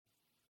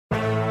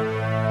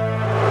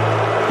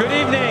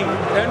Good evening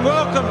and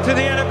welcome to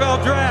the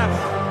NFL Draft.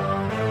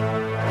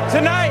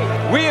 Tonight,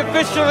 we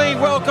officially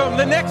welcome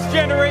the next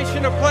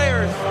generation of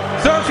players.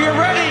 So if you're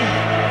ready,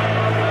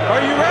 are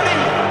you ready?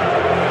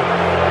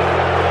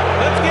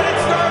 Let's get it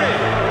started.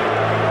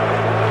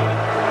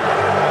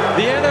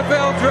 The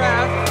NFL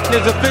Draft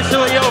is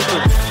officially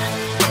open.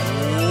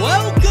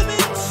 Welcome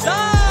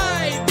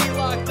inside the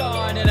Locked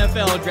On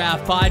NFL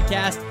Draft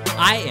Podcast.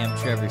 I am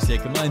Trevor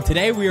Sikkema, and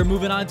today we are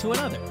moving on to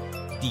another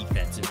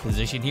defensive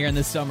position here in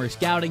the summer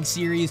scouting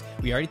series.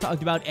 We already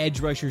talked about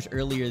edge rushers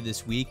earlier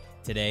this week.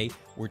 Today,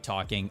 we're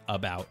talking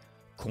about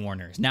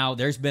corners. Now,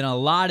 there's been a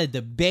lot of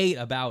debate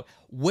about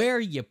where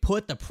you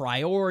put the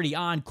priority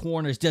on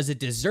corners. Does it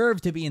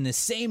deserve to be in the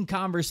same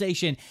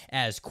conversation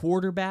as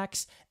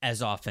quarterbacks,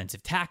 as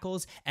offensive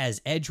tackles,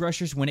 as edge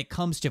rushers when it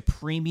comes to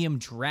premium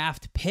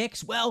draft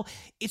picks? Well,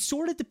 it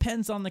sort of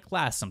depends on the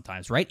class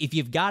sometimes, right? If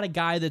you've got a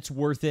guy that's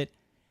worth it,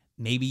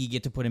 maybe you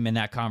get to put him in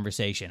that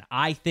conversation.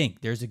 I think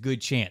there's a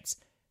good chance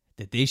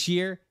that this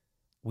year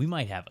we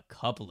might have a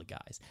couple of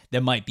guys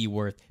that might be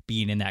worth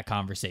being in that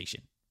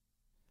conversation.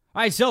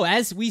 All right, so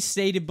as we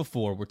stated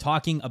before, we're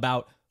talking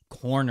about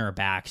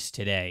cornerbacks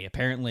today.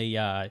 Apparently,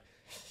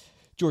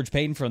 George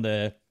Payton from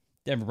the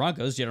Denver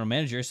Broncos, general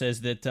manager,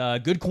 says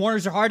that good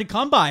corners are hard to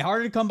come by,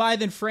 harder to come by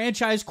than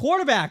franchise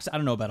quarterbacks. I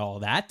don't know about all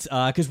of that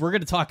because we're going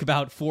to talk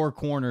about 4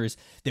 corners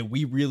that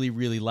we really,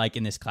 really like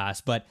in this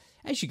class. But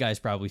as you guys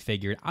probably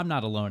figured, I'm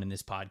not alone in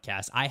this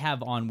podcast. I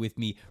have on with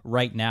me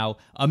right now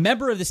a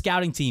member of the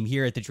scouting team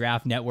here at the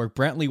Draft Network,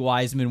 Brentley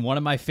Weissman, one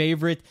of my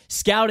favorite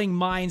scouting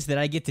minds that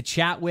I get to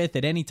chat with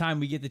at any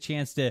time we get the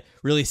chance to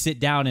really sit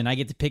down and I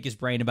get to pick his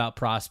brain about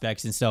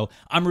prospects. And so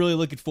I'm really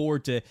looking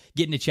forward to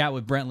getting to chat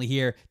with Brentley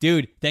here.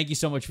 Dude, thank you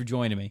so much for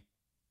joining me.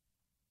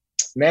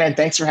 Man,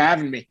 thanks for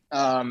having me.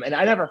 And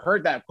I never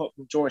heard that quote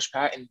from George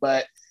Patton,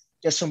 but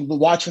just from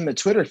watching the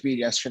Twitter feed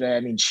yesterday, I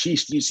mean,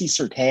 sheesh, do you see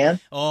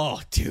Surtain?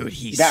 Oh, dude,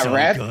 he's so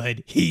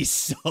good. He's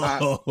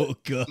so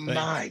good.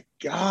 My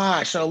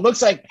gosh. So it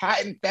looks like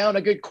Patton found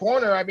a good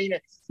corner. I mean,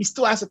 he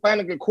still has to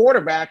find a good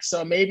quarterback.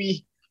 So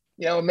maybe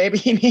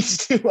he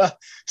needs to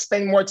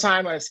spend more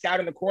time on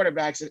scouting the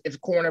quarterbacks if a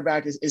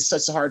cornerback is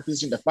such a hard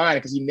position to find,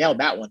 because he nailed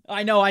that one.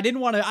 I know. I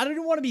didn't want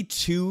to be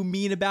too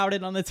mean about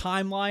it on the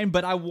timeline,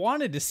 but I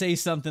wanted to say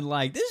something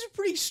like, this is a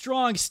pretty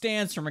strong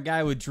stance from a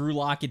guy with Drew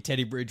Lock and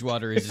Teddy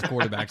Bridgewater as his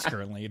quarterbacks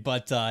currently.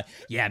 But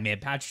yeah, man,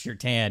 Patrick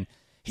Surtain,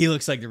 he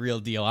looks like the real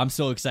deal. I'm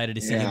so excited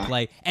to see him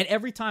play. And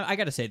every time, I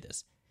got to say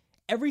this,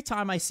 every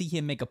time I see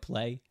him make a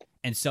play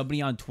and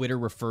somebody on Twitter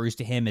refers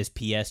to him as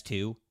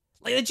PS2,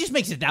 like, it just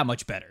makes it that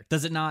much better,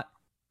 does it not?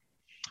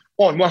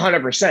 Well,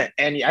 100%.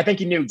 And I think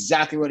he knew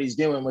exactly what he's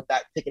doing with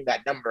that, picking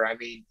that number. I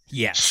mean,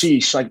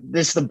 sheesh, like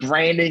this, the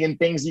branding and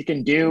things you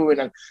can do.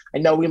 And I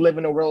know we live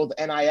in a world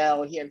of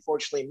NIL. He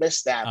unfortunately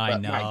missed that.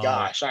 But my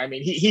gosh, I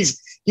mean,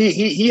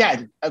 he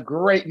had a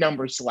great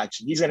number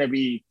selection. He's going to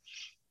be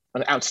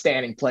an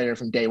outstanding player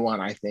from day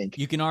one, I think.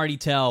 You can already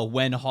tell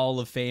when Hall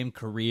of Fame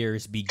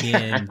careers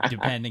begin,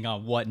 depending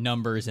on what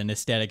numbers and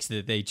aesthetics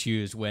that they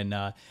choose when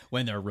they're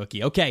a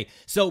rookie. Okay,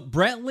 so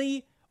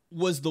Brentley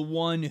was the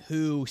one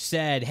who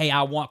said, hey,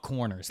 I want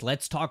corners.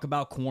 Let's talk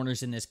about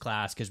corners in this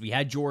class, because we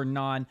had Jordan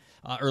on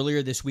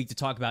earlier this week to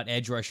talk about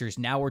edge rushers.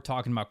 Now we're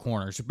talking about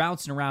corners. We're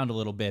bouncing around a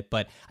little bit,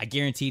 but I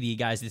guarantee to you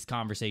guys this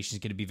conversation is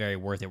going to be very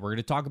worth it. We're going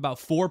to talk about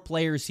 4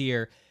 players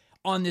here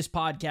on this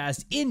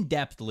podcast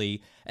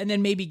in-depthly, and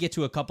then maybe get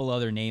to a couple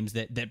other names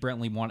that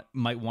Brentley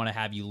might want to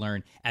have you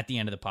learn at the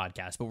end of the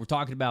podcast. But we're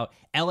talking about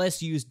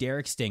LSU's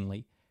Derek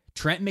Stingley,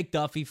 Trent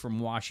McDuffie from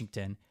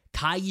Washington,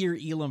 Kaiir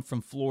Elam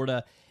from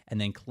Florida,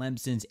 and then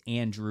Clemson's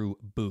Andrew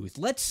Booth.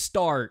 Let's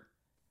start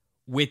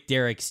with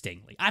Derek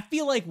Stingley. I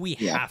feel like we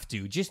have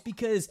to, just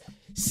because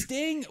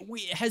Sting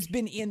has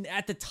been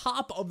at the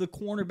top of the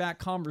cornerback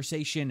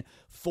conversation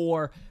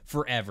for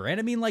forever. And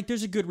I mean, like,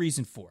 there's a good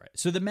reason for it.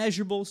 So the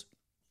measurables,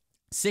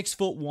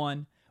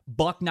 6'1",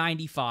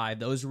 $195.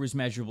 Those are his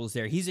measurables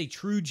there. He's a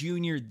true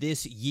junior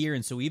this year,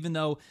 and so even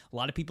though a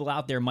lot of people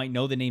out there might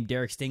know the name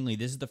Derek Stingley,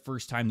 this is the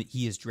first time that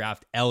he is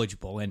draft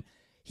eligible, and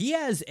he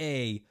has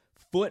a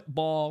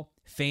football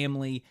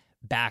family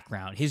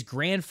background. His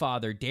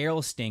grandfather,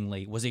 Darryl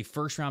Stingley, was a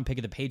first-round pick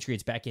of the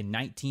Patriots back in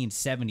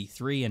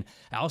 1973, and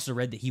I also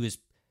read that he was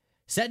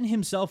setting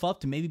himself up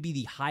to maybe be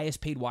the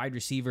highest paid wide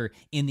receiver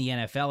in the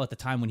NFL at the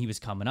time when he was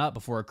coming up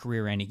before a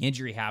career-ending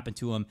injury happened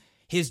to him.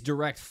 His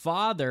direct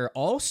father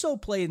also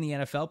played in the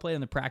NFL, played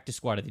on the practice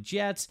squad of the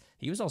Jets.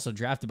 He was also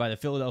drafted by the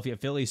Philadelphia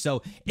Phillies.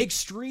 So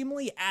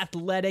extremely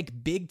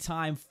athletic,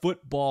 big-time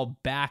football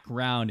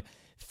background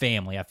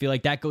family. I feel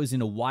like that goes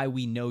into why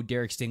we know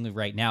Derek Stingley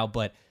right now,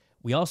 but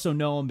we also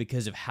know him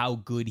because of how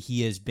good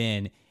he has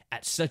been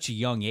at such a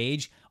young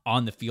age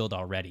on the field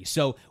already.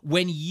 So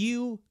when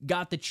you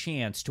got the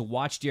chance to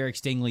watch Derek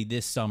Stingley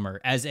this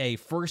summer as a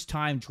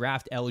first-time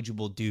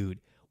draft-eligible dude,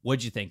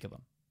 what'd you think of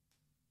him?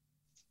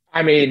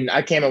 I mean,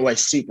 I came away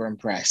super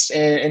impressed.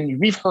 And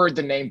we've heard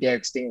the name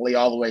Derek Stingley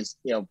all the way,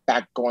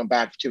 going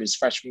back to his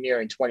freshman year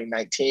in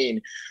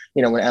 2019,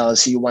 when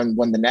LSU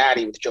won the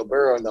Natty with Joe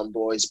Burrow and them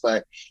boys.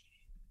 But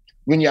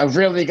when you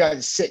really got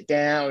to sit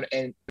down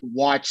and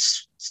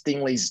watch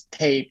Stingley's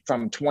tape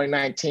from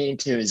 2019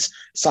 to his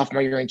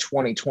sophomore year in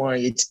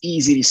 2020, it's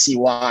easy to see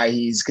why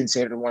he's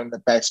considered one of the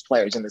best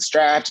players in this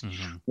draft,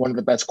 one of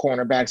the best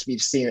cornerbacks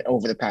we've seen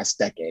over the past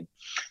decade.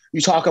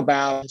 You talk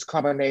about his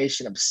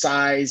combination of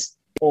size,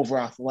 over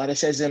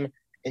athleticism,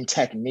 and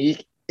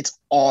technique. It's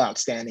all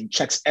outstanding.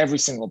 Checks every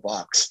single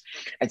box.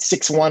 At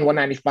 6'1",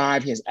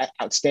 195, he has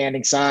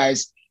outstanding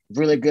size,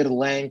 really good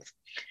length,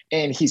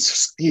 and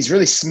he's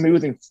really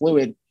smooth and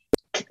fluid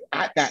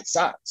at that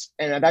size.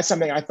 And that's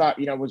something I thought,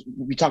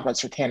 we talked about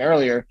Surtain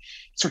earlier.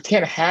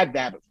 Surtain had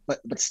that,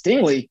 but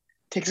Stingley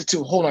takes it to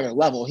a whole other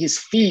level. His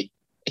feet,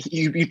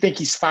 you think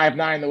he's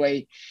 5'9", the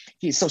way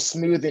he's so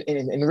smooth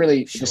and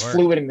really just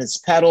fluid in his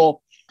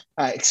pedal,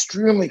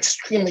 extremely,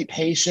 extremely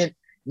patient,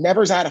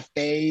 never's out of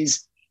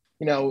phase,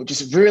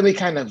 just really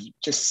kind of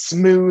just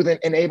smooth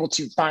and able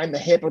to find the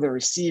hip of the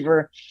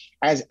receiver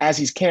as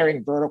he's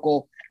carrying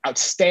vertical,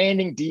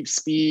 outstanding deep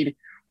speed,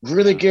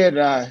 really good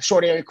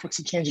short area quicks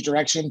and change of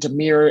direction to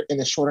mirror in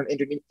the short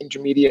and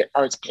intermediate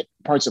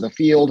parts of the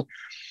field.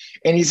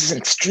 And he's just an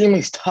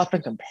extremely tough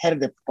and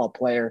competitive football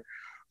player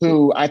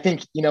who I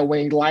think, when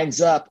he lines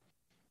up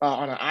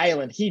on an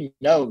island, he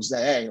knows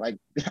that, hey, like,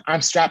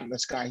 I'm strapping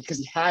this guy, because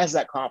he has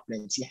that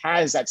confidence. He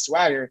has that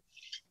swagger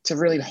to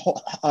really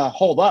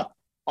hold up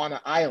on an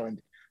island.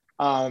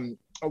 One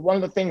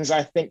of the things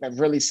I think that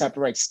really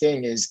separates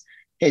Sting is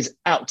his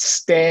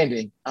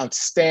outstanding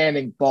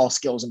ball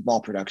skills and ball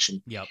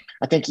production. Yep.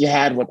 I think he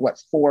had 4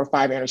 or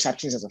 5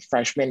 interceptions as a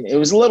freshman. It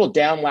was a little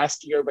down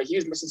last year, but he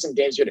was missing some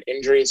games due to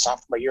injury his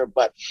sophomore year.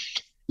 But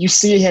you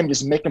see him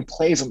just making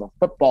plays on the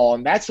football,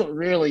 and that's what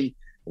really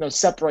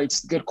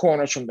separates good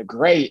corners from the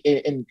great.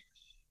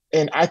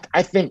 And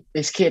I think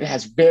this kid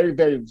has very,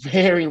 very,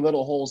 very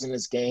little holes in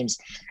his games.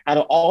 Out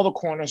of all the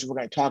corners we're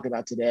going to talk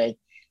about today,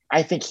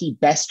 I think he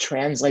best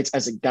translates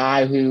as a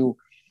guy who,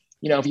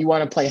 if you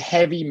want to play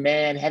heavy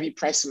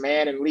press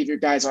man and leave your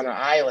guys on an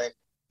island,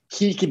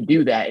 he can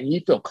do that. And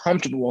you feel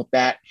comfortable with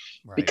that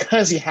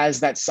because he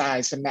has that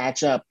size to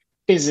match up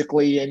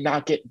physically and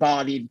not get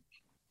bodied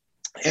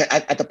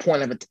at the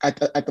point of it,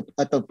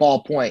 at the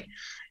ball point.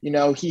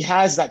 He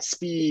has that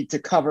speed to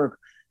cover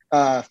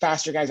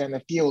faster guys on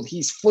the field.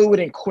 He's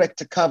fluid and quick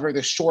to cover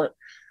the short,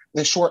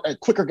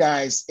 quicker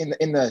guys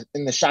in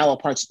the shallow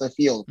parts of the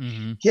field.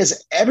 Mm-hmm. He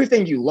has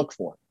everything you look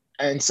for.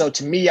 And so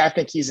to me, I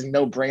think he's a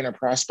no-brainer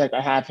prospect. I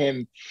have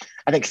him,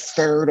 I think,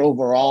 3rd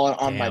overall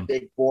on my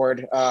big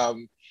board.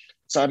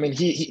 So I mean,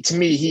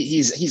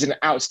 he's an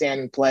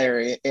outstanding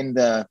player in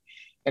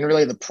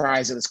really the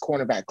prize of this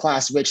cornerback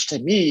class, which to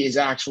me is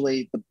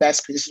actually the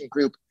best position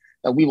group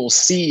that we will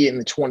see in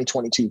the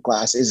 2022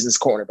 class is this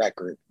cornerback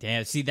group.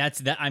 Damn, see,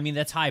 that's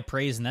high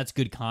praise, and that's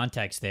good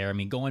context there. I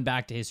mean, going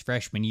back to his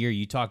freshman year,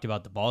 you talked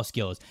about the ball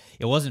skills.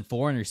 It wasn't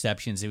 4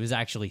 interceptions; it was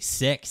actually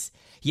 6.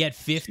 He had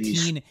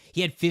 15. Jeez. He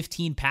had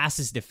 15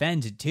 passes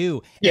defended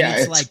too. And yeah,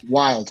 it's like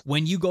wild.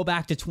 When you go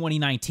back to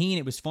 2019,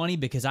 it was funny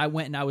because I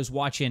went and I was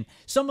watching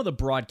some of the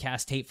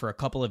broadcast tape for a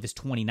couple of his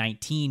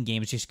 2019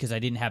 games just because I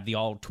didn't have the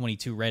all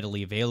 22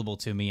 readily available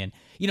to me. And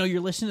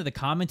you're listening to the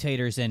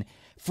commentators, and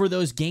for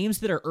those games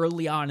that are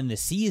early on in the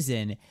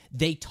season,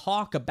 they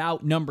talk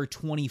about number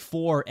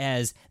 24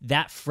 as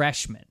that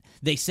freshman.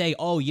 They say,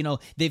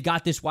 they've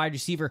got this wide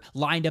receiver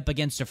lined up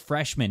against a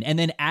freshman. And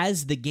then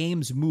as the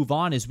games move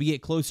on, as we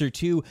get closer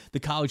to the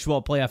college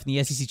football playoff and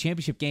the SEC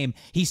championship game,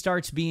 he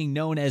starts being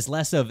known as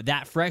less of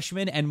that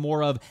freshman and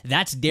more of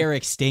that's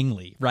Derek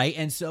Stingley, right?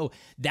 And so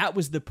that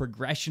was the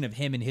progression of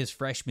him in his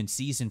freshman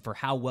season for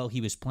how well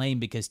he was playing,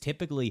 because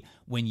typically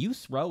when you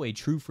throw a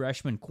true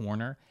freshman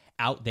corner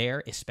out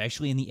there,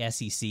 especially in the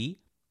SEC,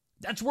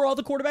 that's where all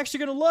the quarterbacks are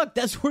going to look.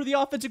 That's where the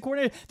offensive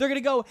coordinator, they're going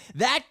to go,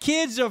 that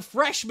kid's a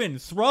freshman.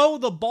 Throw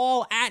the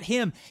ball at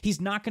him. He's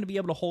not going to be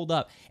able to hold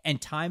up.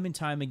 And time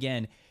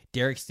again,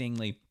 Derek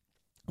Stingley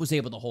was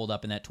able to hold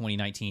up in that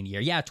 2019 year.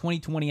 Yeah,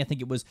 2020, I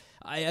think it was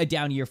a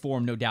down year for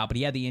him, no doubt, but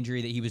he had the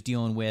injury that he was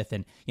dealing with.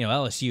 And,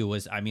 LSU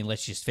was,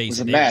 let's just face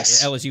it,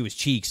 LSU was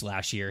cheeks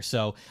last year.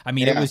 So,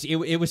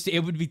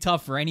 it would be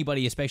tough for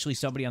anybody, especially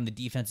somebody on the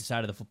defensive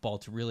side of the football,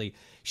 to really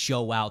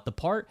show out. The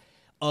part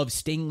of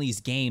Stingley's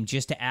game,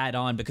 just to add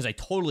on, because I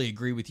totally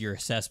agree with your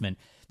assessment,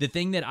 the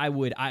thing that I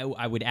would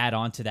add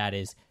on to that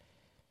is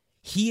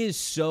he is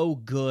so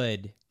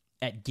good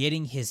at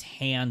getting his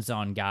hands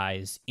on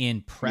guys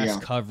in press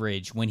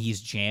coverage when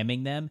he's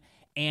jamming them.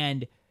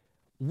 And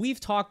we've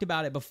talked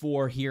about it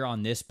before here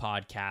on this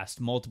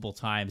podcast multiple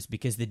times,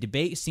 because the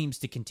debate seems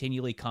to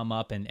continually come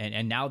up,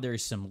 and now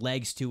there's some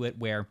legs to it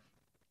where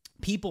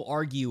people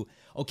argue,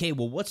 okay,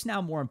 well, what's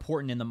now more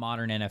important in the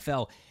modern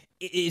NFL?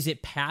 Is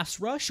it pass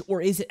rush,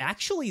 or is it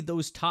actually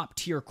those top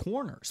tier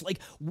corners? Like,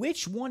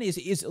 which one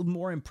is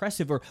more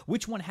impressive, or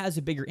which one has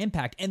a bigger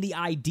impact? And the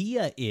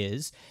idea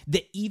is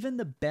that even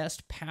the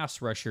best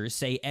pass rushers,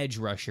 say edge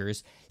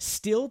rushers,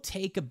 still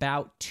take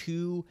about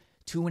 2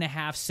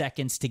 2.5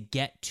 seconds to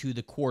get to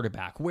the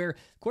quarterback, where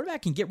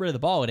quarterback can get rid of the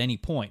ball at any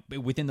point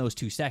within those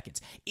 2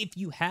 seconds. If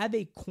you have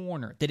a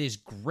corner that is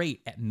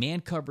great at man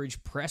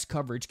coverage, press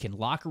coverage, can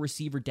lock a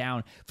receiver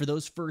down for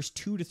those first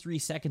 2 to 3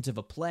 seconds of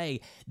a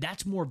play,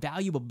 that's more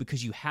valuable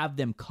because you have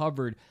them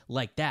covered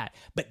like that.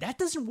 But that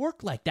doesn't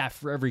work like that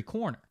for every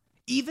corner.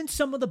 Even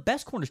some of the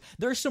best corners,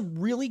 there are some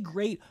really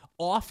great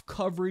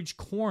off-coverage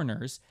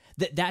corners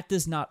that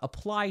does not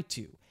apply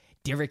to.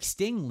 Derek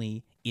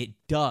Stingley, it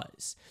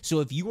does. So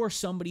if you are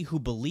somebody who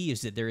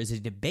believes that there is a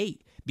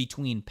debate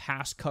between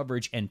pass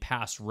coverage and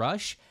pass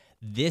rush,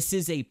 this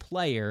is a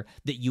player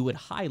that you would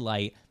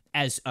highlight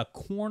as a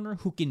corner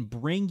who can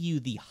bring you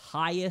the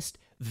highest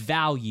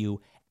value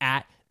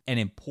at an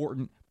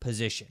important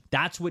position.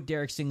 That's what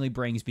Derek Stingley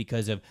brings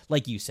because of,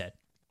 like you said,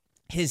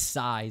 his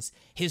size,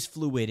 his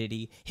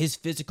fluidity, his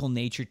physical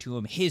nature to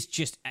him, his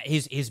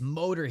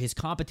motor, his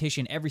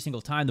competition every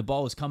single time the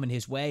ball is coming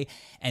his way.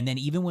 And then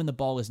even when the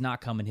ball is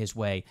not coming his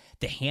way,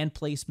 the hand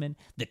placement,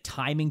 the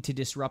timing to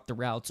disrupt the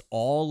routes,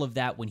 all of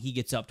that when he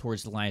gets up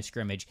towards the line of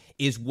scrimmage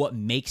is what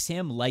makes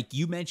him, like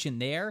you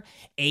mentioned there,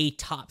 a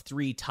top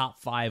 3, top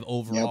 5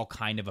 overall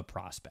kind of a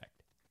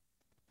prospect.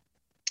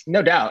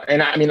 No doubt.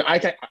 And I mean, I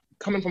think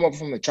coming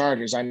from the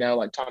Chargers, I know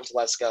like Tom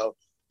Telesco,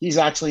 he's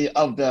actually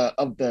of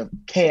the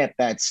camp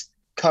that's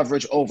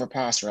coverage over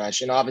pass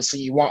rush. And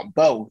obviously you want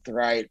both,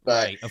 right?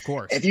 But right, of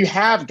course, if you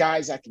have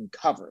guys that can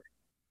cover,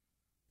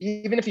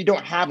 even if you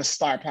don't have a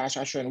star pass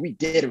rusher, and we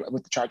did it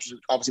with the Chargers,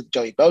 obviously with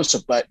Joey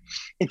Bosa, but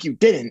if you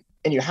didn't,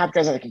 and you have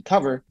guys that can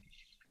cover,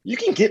 you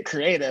can get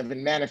creative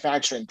in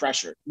manufacturing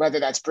pressure, whether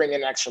that's bringing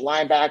an extra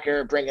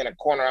linebacker, bringing a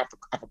corner off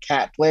a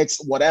cat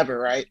blitz, whatever,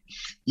 right?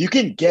 You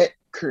can get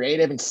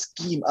creative and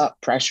scheme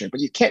up pressure, but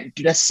you can't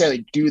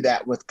necessarily do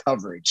that with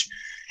coverage.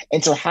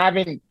 And so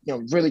having,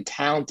 really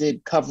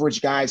talented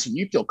coverage guys who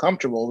you feel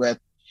comfortable with,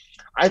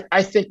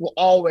 I think will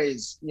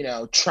always,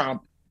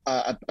 trump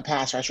a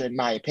pass rusher, in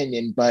my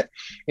opinion. But,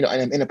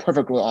 in a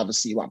perfect world,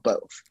 obviously you want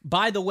both.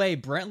 By the way,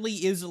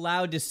 Brentley is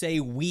allowed to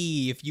say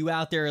we, if you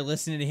out there are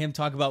listening to him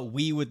talk about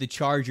we with the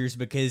Chargers,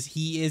 because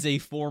he is a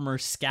former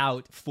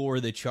scout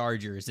for the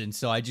Chargers. And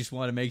so I just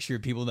want to make sure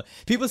people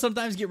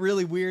sometimes get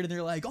really weird and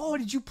they're like, oh,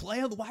 did you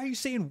play on why are you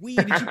saying we?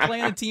 Did you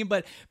play on the team?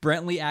 But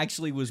Brentley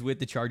actually was with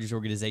the Chargers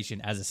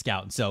organization as a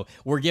scout. And so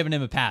we're giving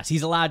him a pass.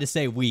 He's allowed to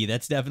say we.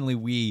 That's definitely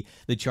we,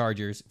 the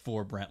Chargers,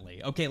 for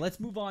Brentley. Okay, let's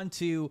move on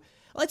to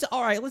let's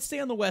stay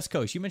on the West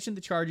Coast. You mentioned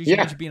the Chargers. You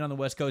mentioned being on the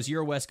West Coast.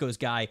 You're a West Coast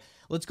guy.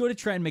 Let's go to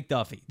Trent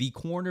McDuffie, the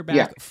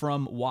cornerback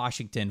from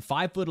Washington.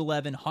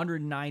 5'11",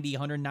 190,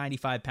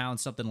 195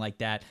 pounds, something like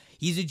that.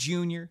 He's a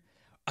junior.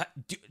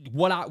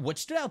 What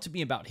stood out to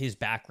me about his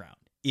background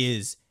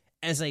is,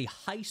 as a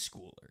high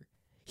schooler,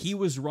 he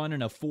was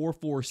running a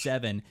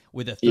 4.47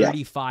 with a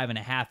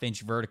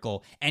 35.5-inch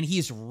vertical, and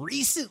he's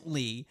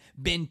recently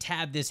been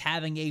tabbed as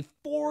having a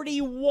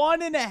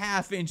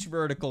 41.5-inch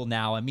vertical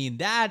now. I mean,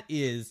 that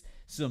is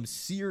some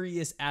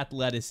serious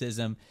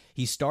athleticism.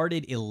 He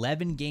started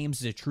 11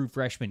 games as a true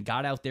freshman,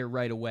 got out there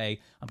right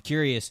away. I'm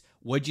curious,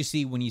 what'd you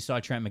see when you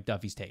saw Trent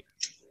McDuffie's tape?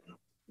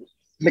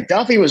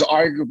 McDuffie was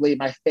arguably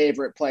my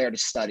favorite player to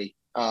study,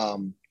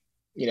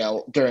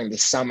 during the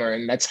summer.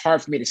 And that's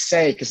hard for me to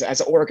say because as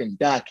an Oregon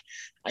Duck,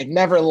 I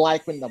never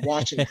like when the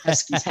Washington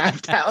Huskies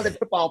have talented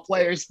football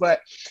players,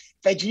 but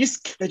they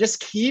just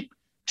keep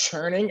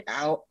churning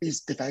out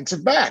these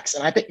defensive backs.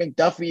 And I think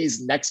McDuffie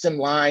is next in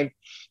line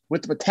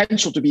with the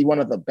potential to be one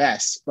of the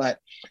best. But,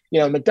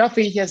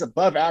 McDuffie, he has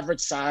above average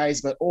size,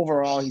 but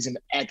overall he's an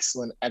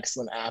excellent,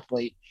 excellent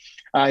athlete.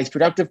 He's a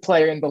productive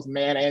player in both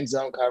man and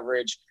zone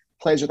coverage,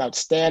 plays with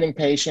outstanding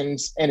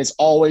patience, and is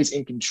always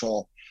in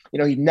control.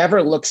 He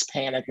never looks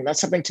panicked. And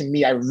that's something to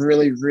me I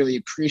really, really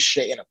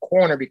appreciate in a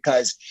corner,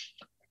 because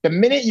the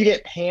minute you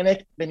get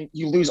panicked, then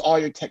you lose all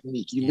your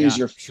technique. You lose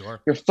your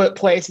foot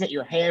placement,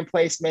 your hand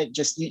placement,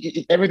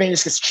 everything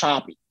just gets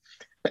choppy.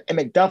 But in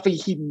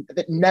McDuffie,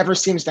 that never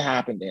seems to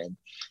happen to him.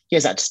 He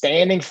has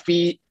outstanding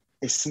feet,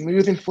 is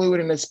smooth and fluid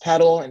in his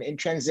pedal and in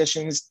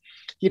transitions.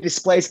 He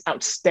displays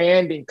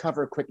outstanding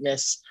cover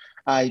quickness.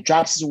 He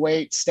drops his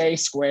weight,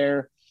 stays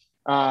square.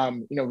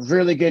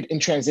 Really good in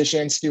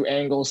transitions through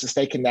angles to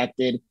stay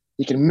connected.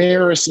 He can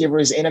mirror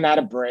receivers in and out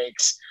of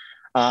breaks.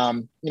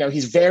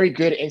 He's very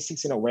good at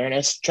instincts and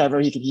awareness. Trevor,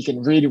 he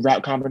can read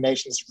route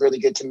combinations really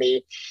good to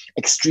me.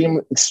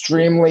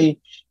 Extremely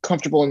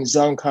comfortable in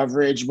zone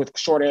coverage with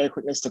short area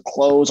quickness to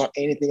close on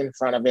anything in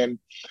front of him.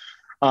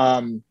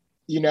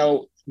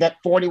 That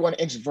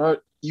 41-inch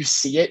vert, you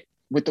see it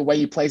with the way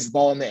he plays the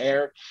ball in the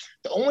air.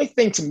 The only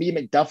thing to me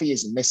McDuffie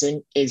is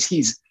missing is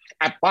he's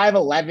at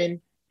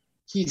 5'11".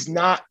 He's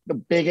not the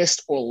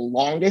biggest or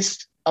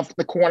longest of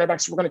the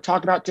cornerbacks we're going to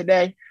talk about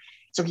today.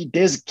 So he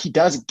does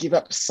give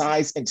up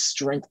size and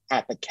strength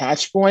at the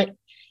catch point,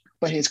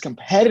 but his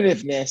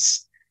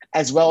competitiveness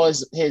as well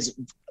as his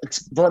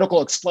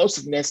vertical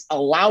explosiveness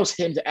allows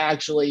him to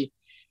actually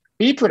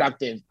be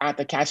productive at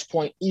the catch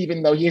point,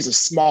 even though he is a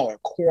smaller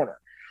corner.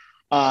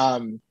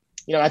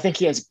 I think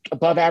he has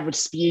above average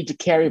speed to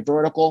carry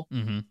vertical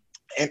and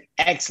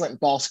excellent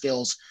ball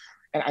skills.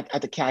 and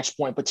at the catch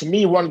point. But to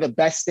me, one of the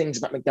best things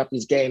about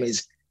McDuffie's game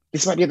is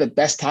this might be the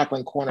best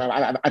tackling corner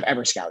I've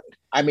ever scouted.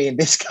 I mean,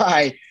 this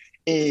guy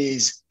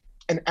is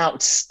an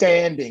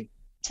outstanding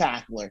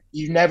tackler.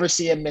 You never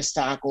see him miss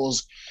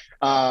tackles.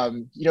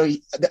 Some of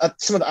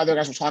the other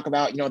guys we'll talk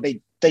about,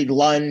 they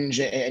lunge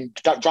and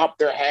drop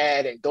their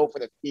head and go for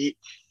the feet.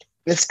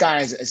 This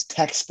guy is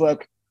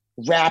textbook,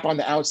 wrap on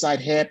the outside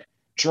hip,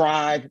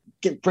 drive,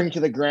 bring to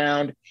the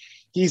ground.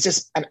 He's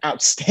just an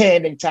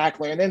outstanding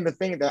tackler. And then the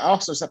thing that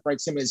also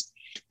separates him is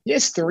he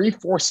has 3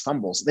 forced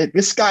fumbles.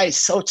 This guy is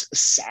such a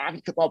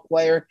savvy football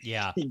player.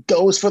 Yeah. He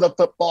goes for the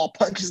football,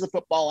 punches the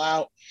football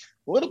out.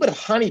 A little bit of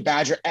Honey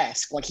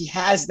Badger-esque. Like he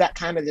has that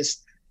kind of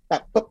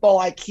that football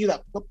IQ,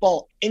 that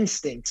football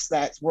instincts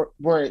that's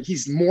where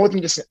he's more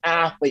than just an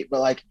athlete,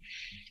 but like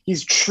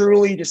he's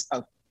truly just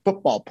a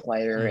football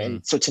player. Mm-hmm.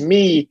 And so to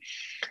me,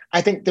 I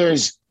think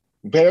there's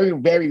very,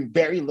 very,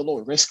 very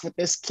little risk with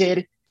this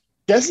kid.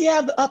 Does he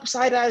have the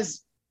upside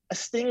as a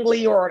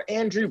Stingley or an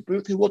Andrew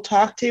Booth who we'll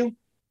talk to?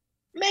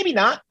 Maybe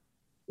not.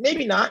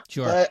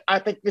 Sure. But I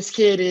think this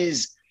kid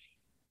is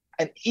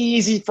an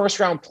easy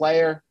first-round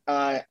player.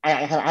 I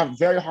have a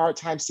very hard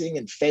time seeing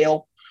him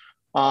fail.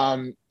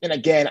 And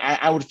again,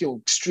 I would feel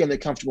extremely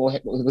comfortable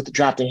with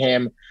drafting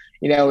him,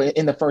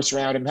 in the first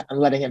round and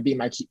letting him be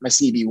my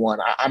CB1.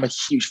 I'm a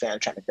huge fan of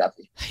Trent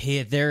McDuffie.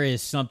 Yeah, there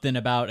is something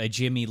about a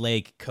Jimmy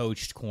Lake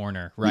coached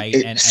corner, right?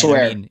 And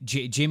I mean,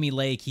 Jimmy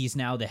Lake, he's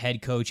now the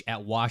head coach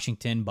at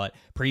Washington, but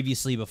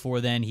previously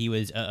before then, he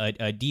was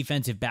a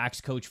defensive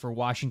backs coach for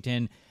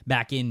Washington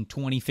back in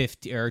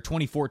 2015 or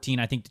 2014,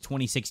 I think, to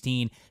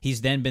 2016. He's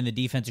then been the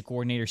defensive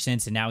coordinator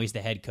since, and now he's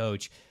the head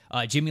coach.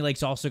 Jimmy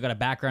Lake's also got a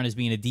background as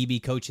being a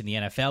DB coach in the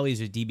NFL.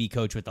 He's a DB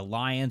coach with the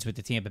Lions, with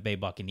the Tampa Bay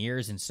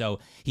Buccaneers, and so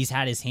he's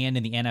had his hand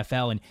in the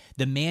NFL, and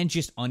the man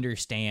just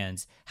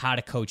understands how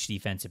to coach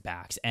defensive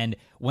backs. And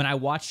when I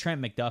watched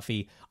Trent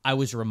McDuffie, I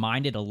was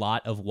reminded a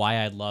lot of why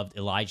I loved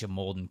Elijah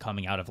Molden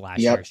coming out of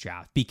last year's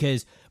draft,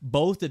 because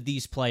both of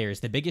these players,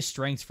 the biggest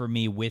strength for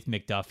me with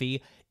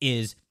McDuffie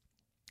is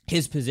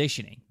his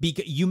positioning.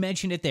 Because you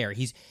mentioned it there.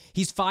 He's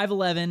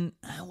 5'11".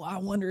 I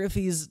wonder if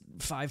he's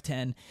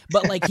 5'10".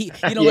 But like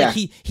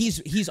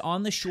he's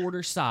on the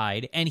shorter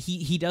side, and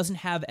he doesn't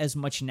have as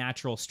much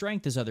natural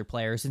strength as other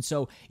players. And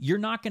so you're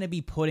not going to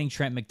be putting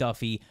Trent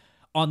McDuffie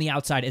on the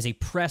outside as a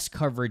press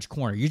coverage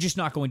corner. You're just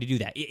not going to do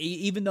that.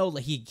 Even though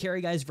he can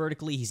carry guys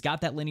vertically, he's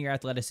got that linear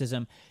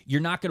athleticism, you're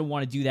not going to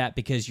want to do that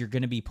because you're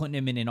going to be putting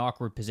him in an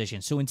awkward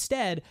position. So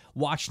instead,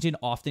 Washington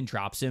often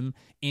drops him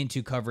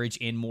into coverage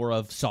in more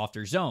of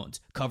softer zones,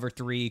 cover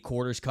 3,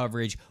 quarters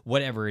coverage,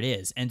 whatever it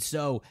is. And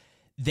so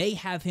they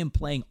have him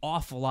playing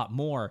awful lot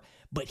more,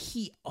 but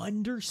he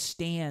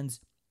understands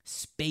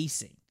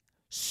spacing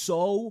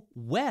so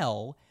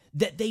well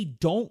that they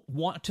don't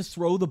want to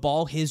throw the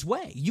ball his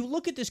way. You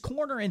look at this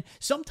corner, and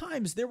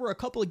sometimes there were a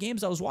couple of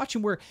games I was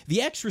watching where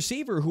the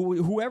ex-receiver,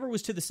 whoever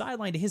was to the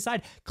sideline to his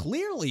side,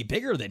 clearly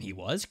bigger than he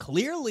was,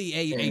 clearly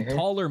a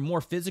taller,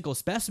 more physical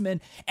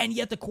specimen, and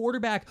yet the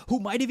quarterback,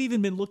 who might have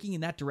even been looking in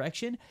that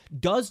direction,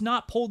 does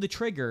not pull the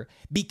trigger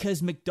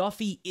because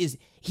McDuffie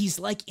he's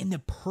like in the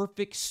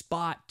perfect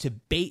spot to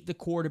bait the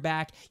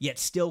quarterback, yet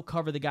still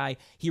cover the guy.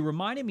 He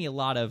reminded me a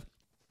lot of,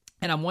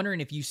 and I'm wondering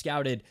if you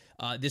scouted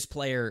this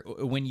player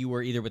when you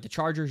were either with the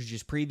Chargers or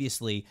just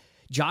previously,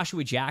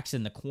 Joshua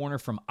Jackson, the corner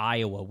from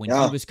Iowa, when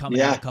he was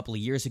coming out a couple of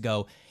years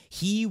ago.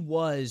 He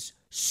was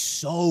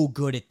so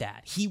good at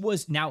that.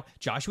 Now,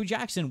 Joshua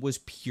Jackson was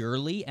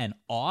purely an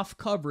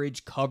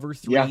off-coverage, cover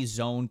 3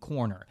 zone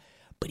corner,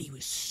 but he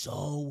was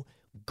so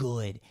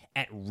good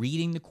at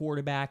reading the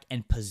quarterback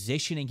and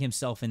positioning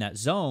himself in that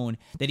zone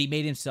that he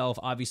made himself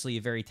obviously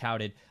a very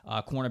touted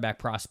cornerback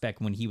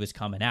prospect when he was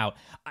coming out.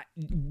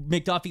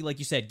 McDuffie, like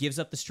you said, gives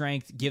up the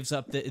strength, gives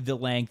up the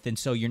length, and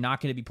so you're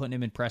not going to be putting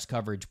him in press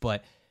coverage,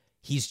 but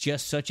he's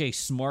just such a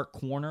smart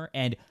corner,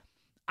 and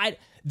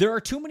there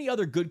are too many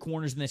other good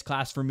corners in this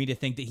class for me to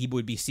think that he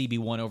would be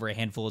CB1 over a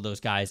handful of those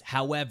guys.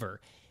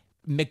 However,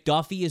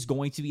 McDuffie is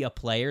going to be a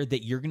player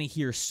that you're going to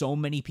hear so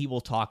many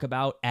people talk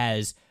about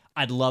as,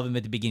 I'd love him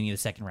at the beginning of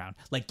the second round.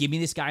 Like, give me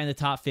this guy in the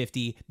top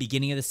 50,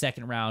 beginning of the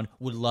second round,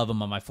 would love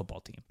him on my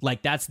football team.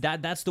 Like, that's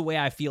the way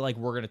I feel like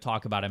we're going to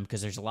talk about him,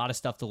 because there's a lot of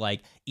stuff to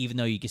like, even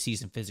though you can see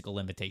some physical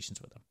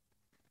limitations with him.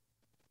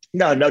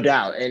 No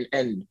doubt.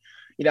 And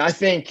I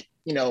think,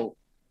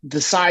 the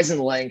size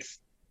and length,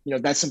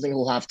 that's something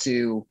he'll have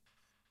to,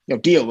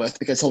 deal with,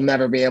 because he'll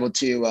never be able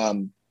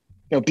to,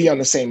 be on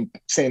the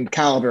same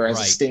caliber as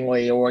a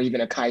Stingley or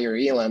even a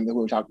Kyrie Elam that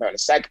we'll talk about in a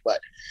sec. But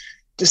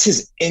just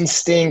his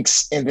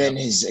instincts and then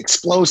his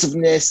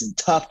explosiveness and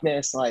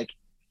toughness, like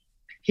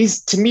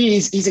he's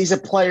a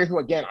player who,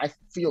 again, I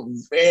feel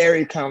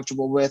very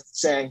comfortable with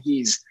saying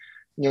he's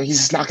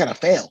just not going to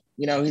fail.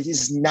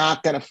 He's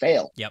not going to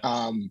fail. Yep.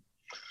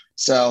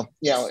 So,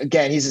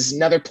 again, he's just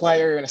another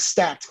player in a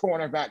stacked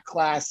cornerback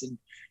class, and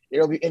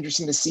it'll be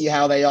interesting to see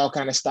how they all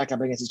kind of stack up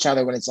against each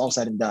other when it's all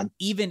said and done.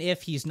 Even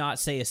if he's not,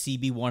 say, a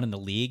CB1 in the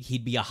league,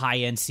 he'd be a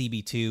high-end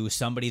CB2,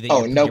 somebody that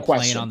you're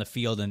playing on the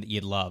field and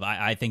you'd love.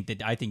 I think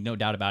no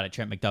doubt about it,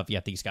 Trent McDuffie, I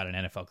think he's got an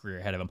NFL career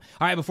ahead of him.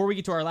 All right, before we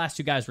get to our last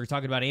two guys, we're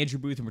talking about Andrew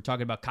Booth and we're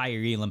talking about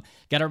Kaiir Elam.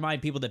 Got to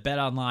remind people that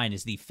BetOnline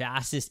is the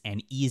fastest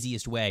and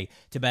easiest way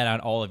to bet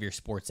on all of your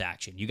sports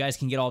action. You guys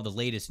can get all the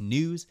latest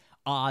news,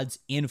 odds,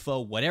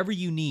 info, whatever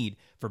you need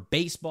for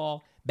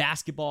baseball,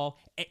 basketball,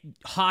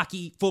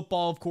 hockey,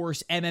 football, of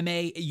course,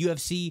 MMA,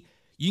 UFC.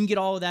 You can get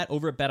all of that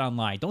over at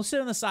BetOnline. Don't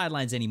sit on the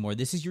sidelines anymore.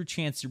 This is your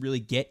chance to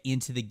really get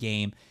into the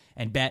game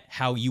and bet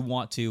how you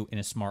want to in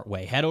a smart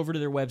way. Head over to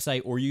their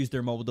website or use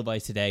their mobile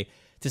device today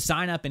to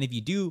sign up. And if you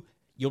do,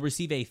 you'll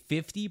receive a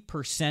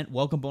 50%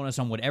 welcome bonus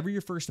on whatever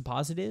your first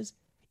deposit is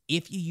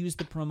if you use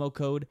the promo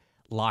code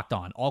Locked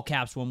On. All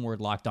caps, one word,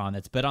 Locked On.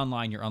 That's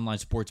BetOnline, your online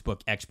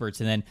sportsbook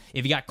experts. And then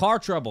if you got car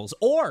troubles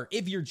or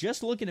if you're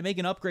just looking to make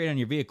an upgrade on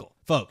your vehicle,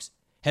 folks,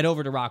 head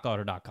over to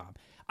rockauto.com.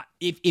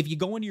 If you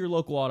go into your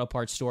local auto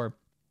parts store,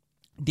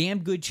 damn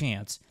good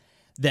chance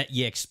that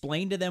you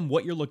explain to them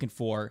what you're looking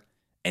for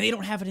and they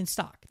don't have it in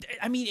stock.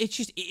 I mean,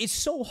 it's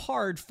so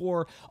hard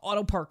for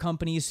auto part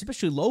companies,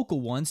 especially local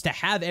ones, to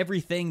have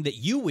everything that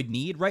you would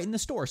need right in the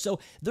store.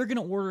 So they're going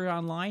to order it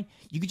online.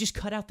 You could just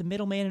cut out the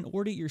middleman and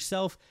order it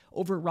yourself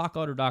over at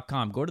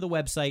rockauto.com. Go to the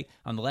website.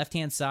 On the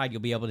left-hand side, you'll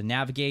be able to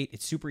navigate.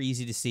 It's super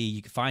easy to see.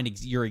 You can find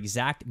your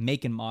exact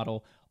make and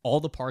model, all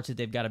the parts that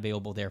they've got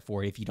available there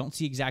for you. If you don't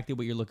see exactly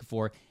what you're looking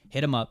for, hit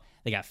them up.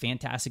 They got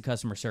fantastic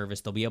customer service.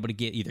 They'll be able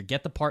to either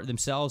get the part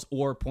themselves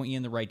or point you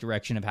in the right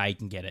direction of how you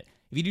can get it.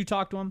 If you do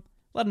talk to them,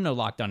 let them know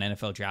Locked On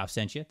NFL Draft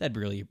sent you. That'd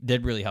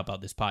really help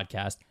out this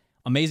podcast.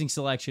 Amazing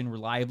selection,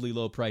 reliably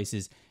low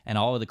prices, and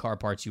all of the car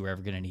parts you were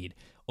ever going to need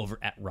over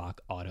at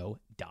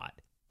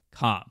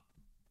rockauto.com.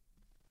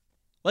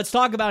 Let's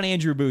talk about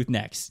Andrew Booth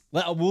next.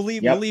 We'll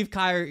leave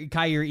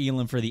Kaiir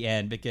Elam for the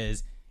end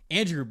because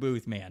Andrew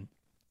Booth, man,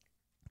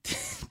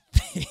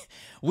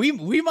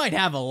 we might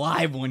have a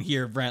live one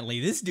here,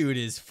 Brentley. This dude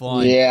is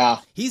fun.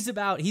 Yeah, he's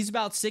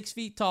about 6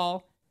 feet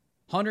tall.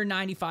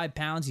 195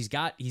 pounds. He's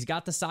got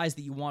the size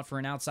that you want for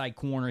an outside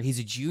corner. He's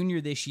a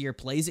junior this year,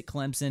 plays at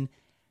Clemson.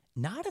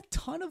 Not a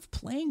ton of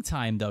playing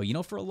time, though. You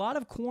know, for a lot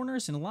of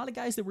corners and a lot of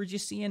guys that we're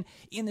just seeing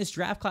in this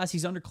draft class,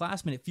 he's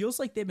underclassmen. It feels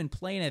like they've been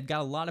playing. They've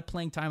got a lot of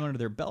playing time under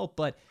their belt,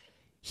 but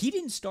he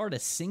didn't start a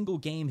single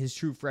game his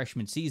true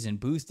freshman season.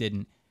 Booth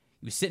didn't.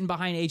 He was sitting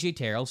behind A.J.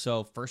 Terrell,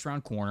 so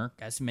first-round corner.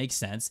 Guess it makes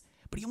sense.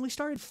 But he only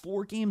started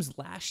 4 games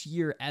last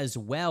year as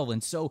well,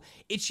 and so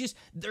it's just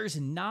there's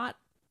not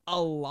a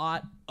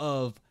lot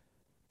of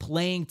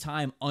playing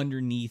time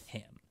underneath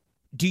him.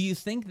 Do you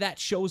think that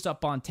shows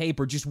up on tape,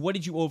 or just what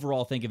did you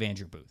overall think of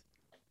Andrew Booth?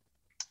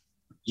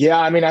 Yeah,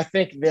 I mean, I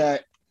think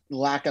the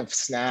lack of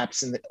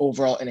snaps and the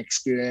overall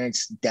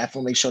inexperience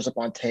definitely shows up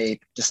on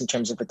tape, just in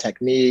terms of the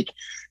technique,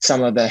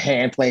 some of the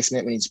hand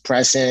placement when he's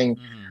pressing,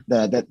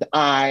 the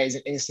eyes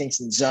and instincts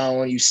in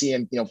zone. You see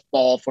him,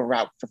 fall for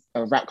route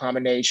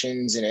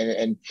combinations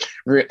and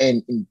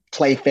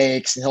play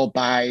fakes, and he'll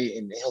buy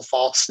and he'll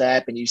false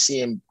step, and you see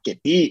him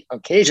get beat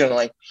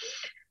occasionally.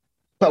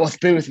 But with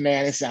Booth,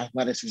 man, it's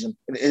athleticism.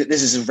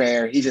 This is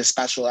rare. He's a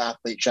special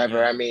athlete,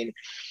 Trevor. I mean,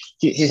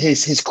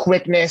 his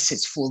quickness,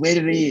 his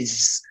fluidity,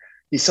 he's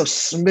so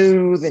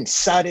smooth and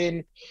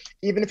sudden.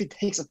 Even if he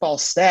takes a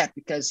false step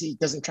because he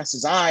doesn't trust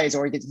his eyes,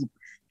 or he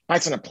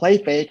bites on a play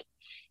fake,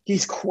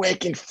 he's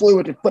quick and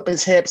fluid to flip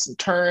his hips and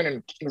turn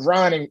and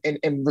run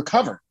and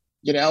recover.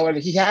 And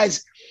he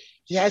has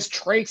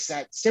traits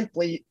that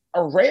simply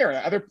are rare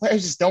that other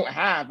players just don't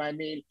have. I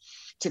mean,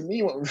 to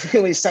me, what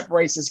really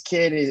separates this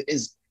kid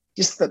is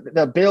just the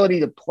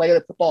ability to play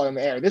the football in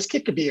the air. This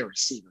kid could be a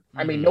receiver.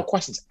 I mean, no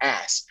questions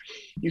asked.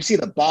 You see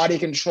the body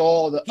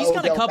control. He's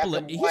got a couple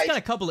of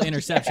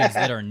interceptions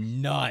that are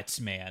nuts,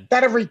 man.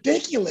 That are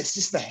ridiculous.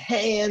 Just the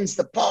hands,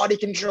 the body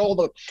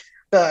control,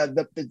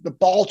 the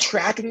ball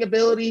tracking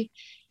ability.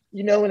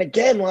 And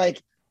again,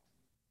 like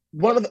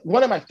one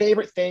of my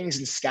favorite things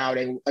in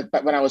scouting,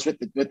 when I was with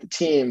the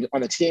team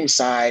on the team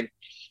side,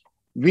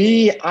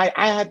 I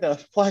had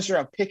the pleasure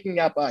of picking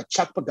up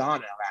Chuck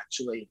Pagano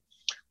actually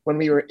when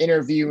we were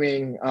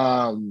interviewing,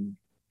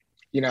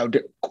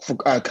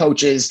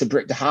 coaches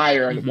to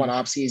hire in one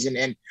off season.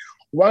 And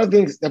one of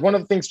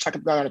the things Chuck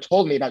Pagano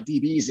told me about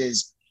DBs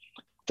is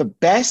the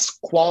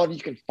best quality you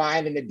can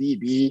find in the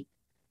DB.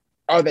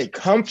 Are they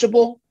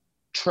comfortable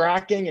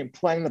tracking and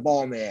playing the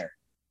ball in the air?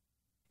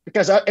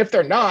 Because if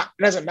they're not,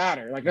 it doesn't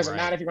matter. Like, it doesn't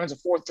matter if he runs a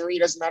 4.3,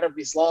 doesn't matter if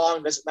he's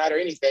long, doesn't matter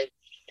anything.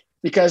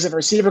 Because if a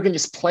receiver can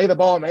just play the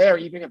ball in the air,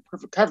 even in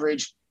perfect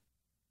coverage,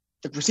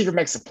 the receiver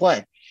makes the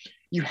play.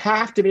 You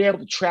have to be able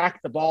to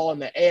track the ball in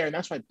the air. And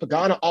that's why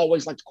Pagano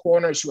always liked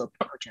corners who are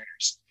punt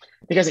returners,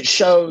 because it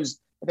shows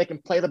that they can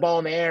play the ball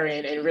in the air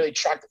and really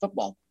track the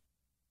football.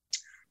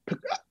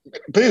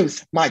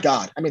 Booth, my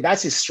God. I mean,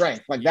 that's his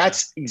strength. Like,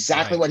 that's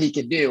exactly what he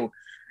can do.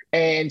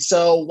 And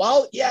so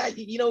while,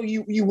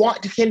 you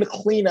want him to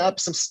clean up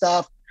some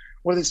stuff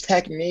with his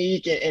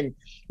technique and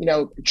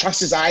trust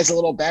his eyes a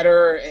little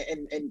better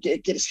and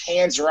get his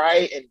hands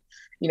right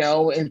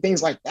and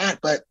things like that.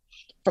 But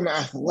from an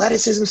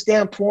athleticism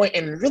standpoint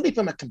and really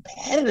from a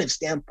competitive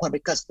standpoint,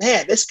 because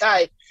man, this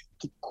guy,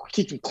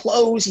 he can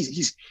close.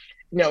 He's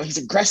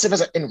aggressive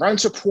in run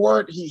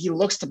support. He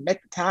looks to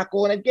make the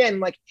tackle. And again,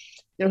 like,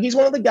 he's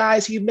one of the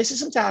guys who misses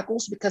some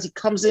tackles because he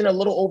comes in a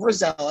little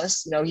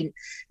overzealous. He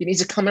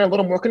needs to come in a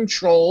little more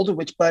controlled,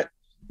 but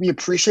we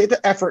appreciate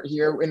the effort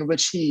here in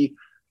which he's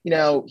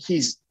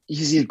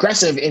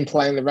aggressive in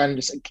playing the run.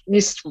 Just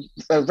needs to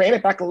rein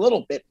it back a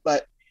little bit,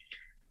 but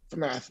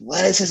from an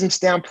athleticism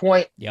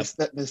standpoint,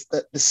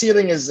 the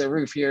ceiling is the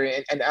roof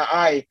here. And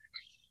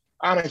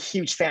I'm a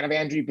huge fan of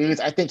Andrew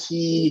Booth. I think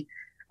he,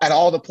 at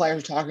all the players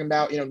we're talking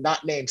about,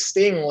 not named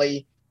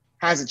Stingley,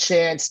 has a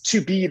chance to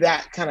be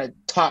that kind of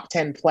top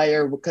 10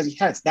 player because he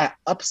has that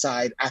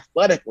upside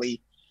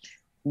athletically.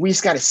 We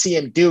just got to see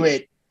him do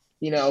it,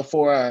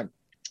 for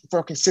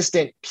a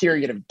consistent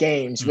period of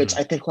games, which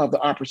I think we'll have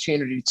the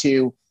opportunity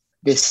to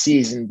this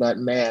season. But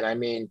man, I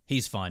mean,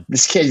 he's fun.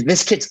 This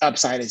kid's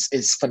upside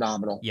is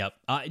phenomenal. Yep.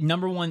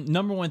 Number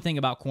one thing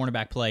about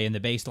cornerback play and the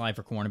baseline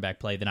for cornerback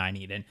play that I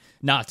need, and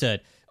not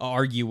to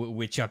argue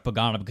with Chuck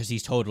Pagano because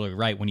he's totally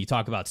right. When you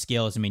talk about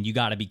skills, I mean, you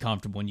got to be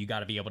comfortable and you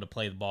got to be able to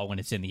play the ball when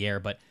it's in the air.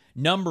 But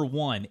number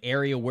one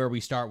area where we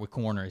start with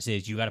corners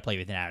is you got to play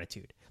with an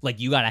attitude.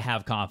 Like, you got to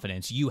have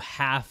confidence. You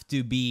have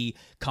to be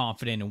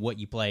confident in what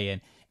you play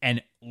in.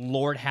 And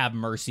Lord have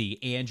mercy,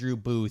 Andrew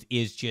Booth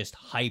is just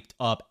hyped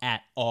up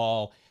at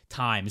all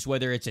times,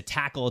 whether it's a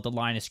tackle at the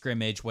line of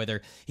scrimmage,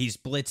 whether he's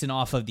blitzing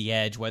off of the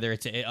edge, whether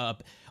it's a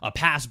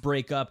pass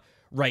breakup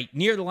right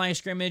near the line of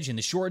scrimmage in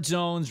the short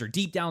zones or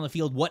deep down the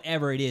field,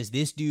 whatever it is,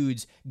 this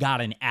dude's got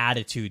an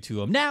attitude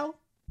to him. Now,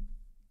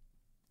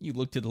 you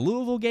look to the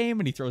Louisville game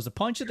and he throws a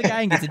punch at the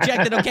guy and gets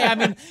ejected. Okay, I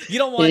mean, you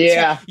don't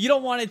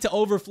want it to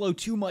overflow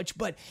too much,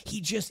 but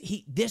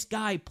this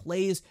guy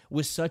plays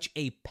with such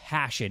a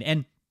passion.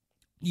 And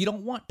you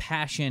don't want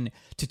passion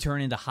to turn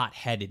into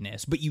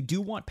hot-headedness, but you do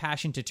want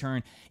passion to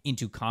turn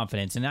into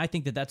confidence. And I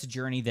think that that's a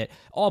journey that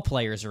all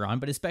players are on,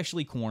 but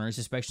especially corners,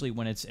 especially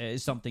when it's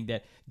something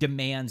that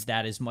demands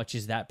that as much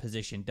as that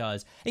position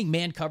does. I think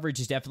man coverage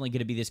is definitely going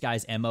to be this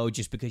guy's MO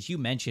just because you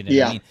mentioned it.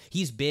 Yeah. I mean,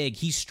 he's big,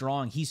 he's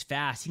strong, he's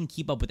fast, he can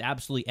keep up with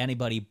absolutely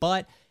anybody,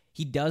 but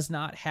he does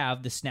not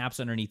have the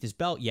snaps underneath his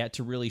belt yet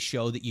to really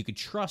show that you could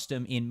trust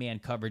him in man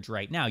coverage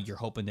right now. You're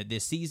hoping that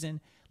this season,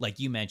 like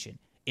you mentioned,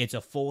 it's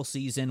a full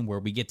season where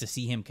we get to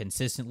see him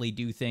consistently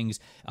do things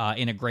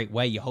in a great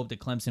way. You hope that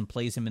Clemson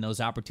plays him in those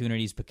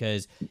opportunities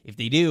because if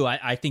they do,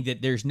 I think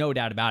that there's no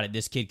doubt about it.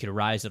 This kid could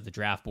rise up the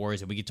draft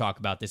boards, and we could talk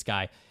about this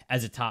guy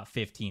as a top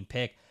 15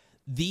 pick.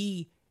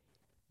 The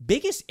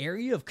biggest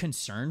area of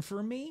concern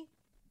for me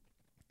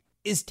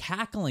is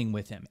tackling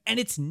with him. And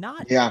it's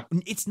not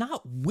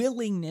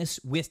willingness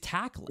with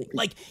tackling.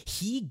 Like,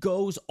 he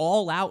goes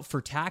all out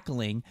for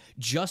tackling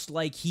just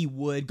like he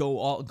would go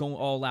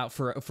all out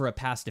for a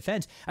pass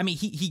defense. I mean,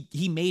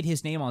 he made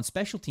his name on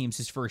special teams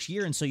his first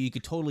year, and so you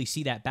could totally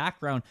see that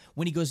background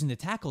when he goes into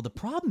tackle. The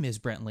problem is,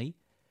 Brentley,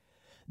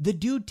 the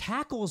dude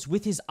tackles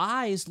with his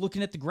eyes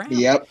looking at the ground.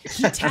 Yep.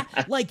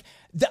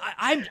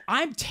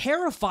 I'm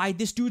terrified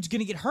this dude's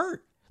going to get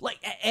hurt. Like,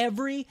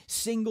 every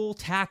single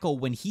tackle,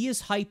 when he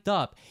is hyped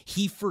up,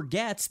 he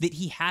forgets that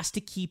he has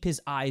to keep his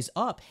eyes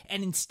up.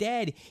 And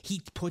instead,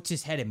 he puts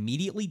his head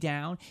immediately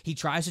down. He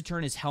tries to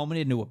turn his helmet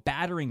into a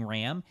battering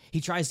ram. He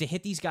tries to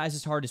hit these guys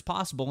as hard as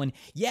possible. And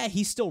yeah,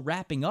 he's still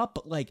wrapping up,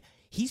 but like,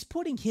 he's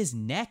putting his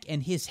neck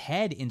and his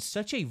head in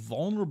such a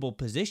vulnerable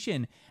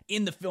position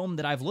in the film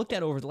that I've looked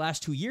at over the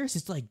last 2 years.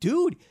 It's like,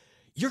 dude,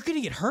 you're going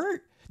to get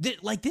hurt.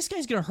 This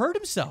guy's going to hurt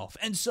himself.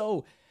 And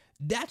so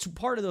that's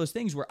part of those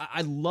things where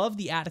I love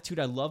the attitude.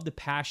 I love the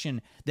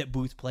passion that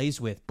Booth plays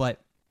with, but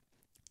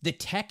the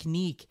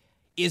technique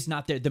is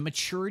not there. The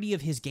maturity of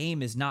his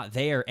game is not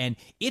there. And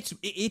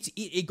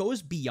it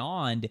goes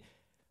beyond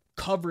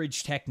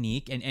coverage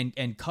technique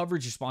and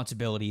coverage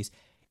responsibilities.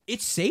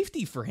 It's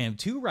safety for him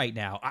too right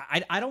now.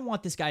 I don't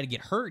want this guy to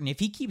get hurt. And if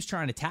he keeps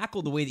trying to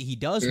tackle the way that he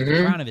does with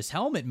the crown of his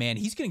helmet, man,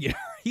 he's going to get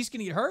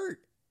hurt.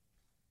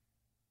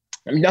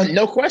 I mean,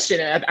 no question.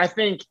 I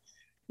think,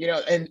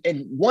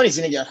 and one, he's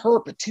going to get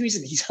hurt, but two,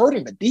 he's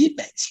hurting the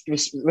defense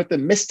with the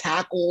missed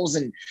tackles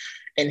and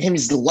him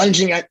is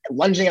lunging at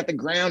the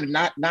ground and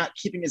not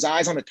keeping his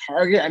eyes on the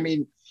target. I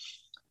mean,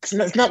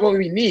 it's not what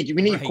we need.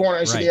 We need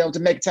corners to be able to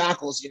make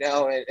tackles,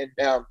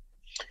 so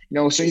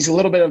he's a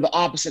little bit of the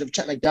opposite of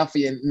Chet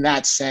McDuffie in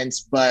that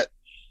sense. But,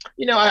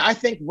 I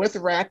think with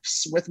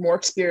reps, with more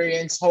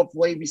experience,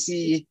 hopefully we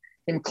see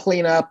him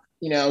clean up,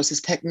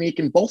 his technique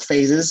in both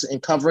phases,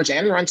 in coverage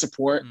and run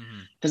support.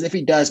 Because if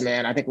he does,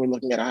 man, I think we're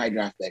looking at a high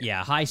draft pick.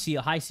 Yeah, high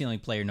ceiling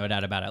player, no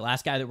doubt about it.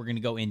 Last guy that we're going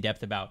to go in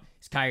depth about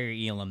is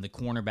Kyrie Elam, the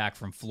cornerback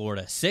from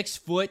Florida.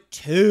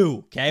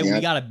 6'2". Okay, we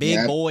got a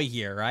big boy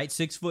here, right?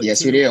 6'2".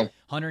 Yes, we do.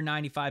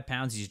 195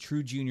 pounds. He's a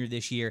true junior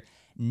this year.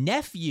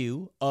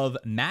 Nephew of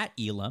Matt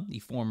Elam, the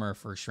former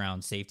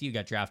first-round safety who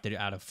got drafted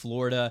out of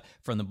Florida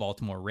from the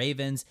Baltimore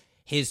Ravens.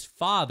 His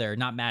father,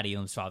 not Matt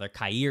Elam's father,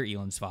 Kaiir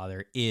Elam's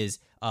father, is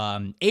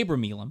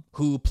Abram Elam,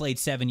 who played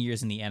 7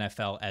 years in the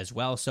NFL as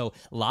well. So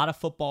a lot of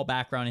football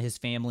background in his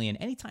family. And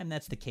anytime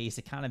that's the case,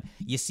 it kind of,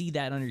 you see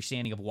that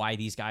understanding of why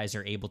these guys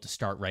are able to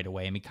start right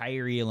away. I mean,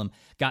 Kaiir Elam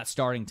got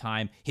starting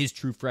time his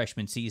true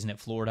freshman season at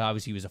Florida.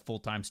 Obviously, he was a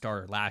full-time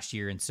starter last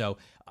year. And so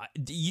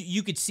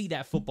you could see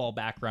that football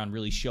background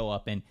really show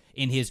up in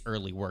his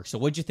early work. So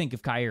what'd you think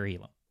of Kaiir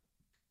Elam?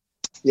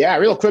 Yeah,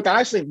 real quick. I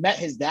actually met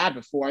his dad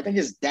before. I think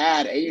his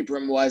dad,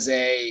 Abram, was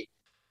a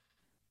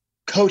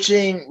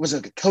coaching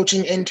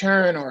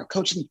intern or a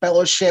coaching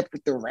fellowship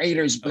with the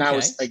Raiders when I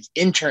was like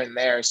intern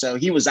there. So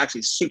he was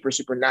actually super,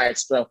 super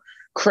nice. So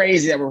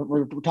crazy that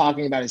we're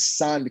talking about his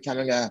son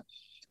becoming a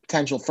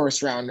potential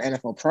first round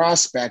NFL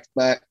prospect.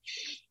 But,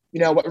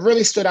 what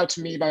really stood out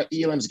to me about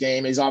Elam's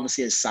game is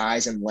obviously his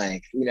size and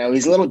length.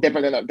 He's a little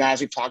different than the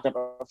guys we've talked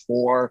about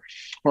before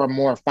who are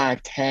more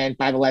 5'10",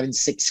 5'11",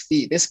 6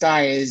 feet. This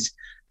guy is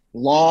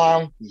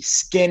long, he's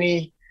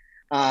skinny,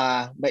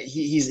 but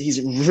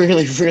he's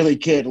really, really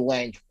good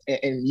length,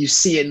 and you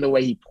see it in the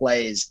way he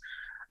plays.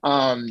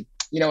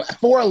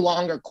 For a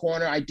longer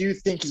corner, I do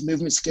think his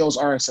movement skills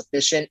are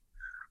sufficient.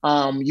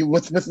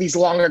 With these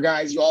longer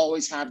guys, you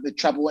always have the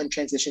trouble in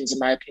transitions, in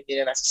my opinion,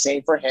 and that's the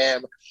same for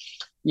him.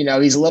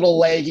 He's a little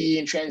leggy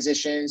in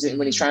transitions, and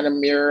when he's trying to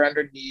mirror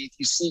underneath,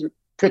 you see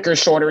quicker,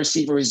 shorter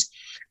receivers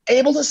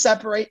able to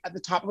separate at the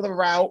top of the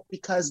route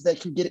because they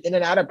can get in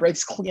and out of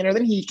breaks cleaner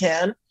than he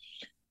can.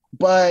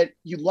 But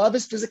you love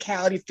his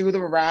physicality through the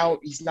route.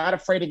 He's not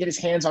afraid to get his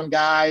hands on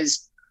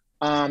guys.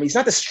 He's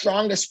not the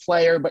strongest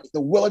player, but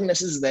the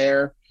willingness is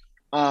there.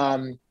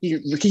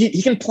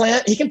 He can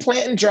plant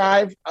and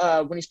drive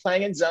when he's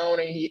playing in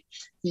zone, and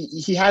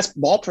he has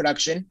ball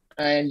production,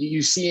 and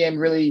you see him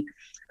really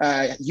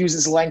use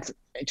his length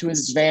to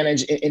his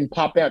advantage in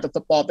popping out the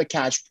football at the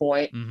catch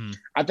point. Mm-hmm.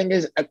 I think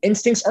his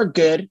instincts are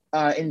good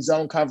in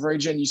zone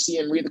coverage, and you see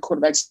him read the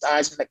quarterback's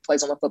eyes when he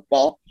plays on the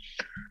football.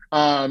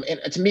 And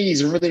to me,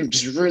 he's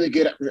really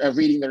good at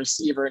reading the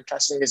receiver and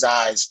trusting his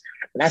eyes.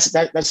 And that's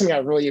something I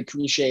really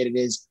appreciated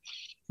is,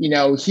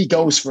 he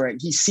goes for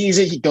it. He sees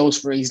it. He goes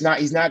for it. He's not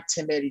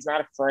timid. He's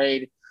not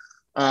afraid.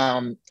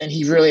 And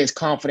he really has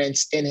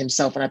confidence in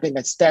himself. And I think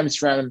that stems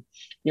from,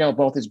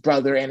 both his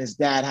brother and his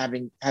dad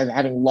having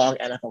long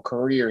NFL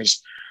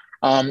careers.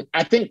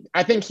 I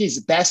think he's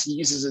best. He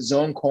uses a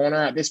zone corner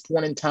at this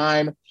point in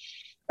time.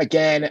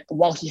 Again,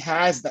 while he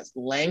has that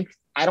length,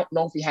 I don't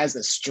know if he has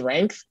the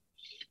strength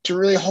to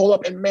really hold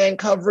up in man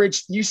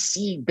coverage. You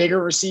see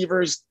bigger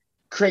receivers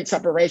create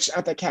separation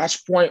at the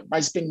catch point by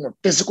just being more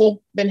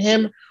physical than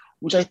him,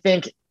 which I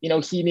think,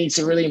 he needs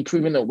to really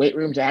improve in the weight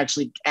room to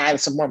actually add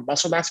some more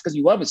muscle mass, because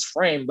you love his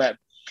frame, but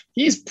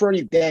he's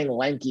pretty dang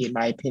lanky in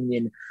my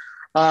opinion.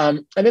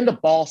 And then the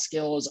ball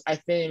skills, I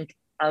think,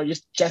 are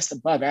just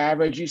above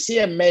average. You see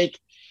him make,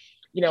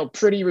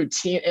 pretty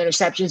routine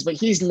interceptions, but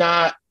he's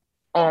not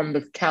on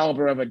the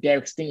caliber of a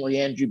Derek Stingley,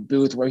 Andrew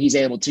Booth, where he's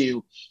able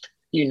to,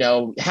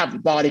 have the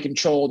body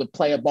control to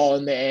play a ball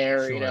in the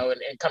air, sure.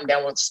 and come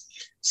down with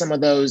some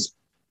of those,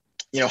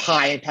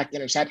 high impact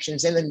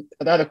interceptions. And then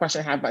the other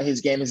question I have about his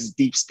game is his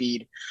deep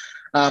speed.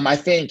 I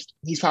think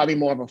he's probably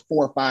more of a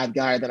 4.5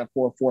 guy than a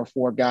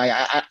 4.44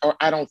 guy.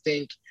 I don't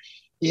think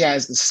he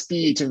has the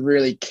speed to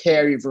really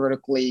carry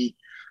vertically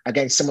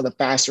against some of the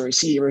faster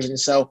receivers. And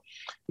so,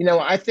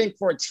 I think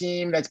for a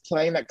team that's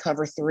playing that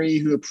cover 3,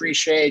 who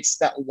appreciates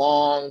that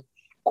long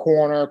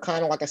corner,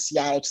 kind of like a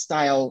Seattle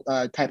style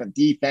type of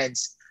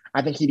defense,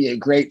 I think he'd be a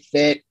great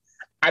fit.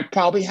 I'd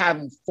probably have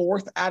him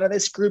 4th out of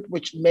this group,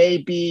 which may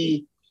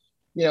be,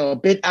 a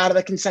bit out of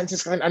the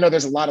consensus. I know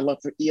there's a lot of love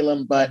for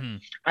Elam, but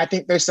I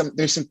think there's some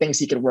things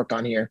he could work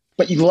on here.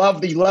 But you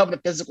love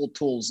the physical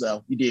tools,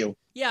 though. You do.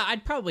 Yeah,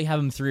 I'd probably have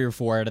him 3 or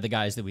 4 out of the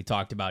guys that we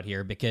talked about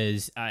here,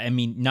 because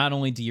not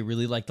only do you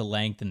really like the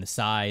length and the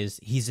size,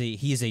 he's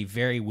a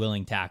very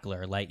willing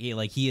tackler. Like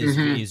he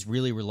is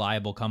really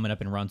reliable coming up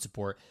in run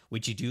support,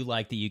 which you do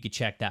like that you could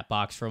check that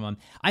box from him.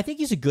 I think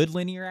he's a good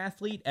linear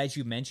athlete, as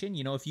you mentioned.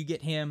 If you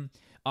get him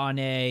on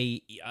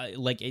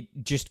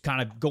just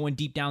kind of going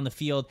deep down the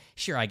field,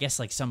 sure, I guess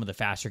like some of the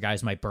faster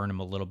guys might burn him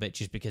a little bit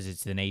just because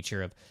it's the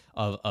nature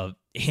of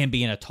him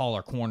being a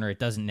taller corner. It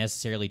doesn't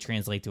necessarily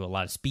translate to a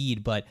lot of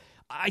speed, but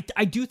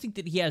I do think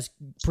that he has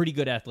pretty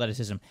good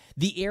athleticism.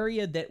 The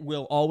area that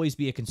will always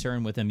be a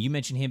concern with him, you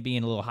mentioned him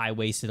being a little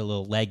high-waisted, a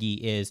little leggy,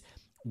 is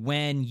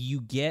when you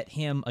get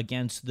him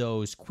against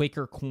those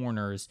quicker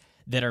corners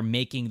that are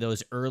making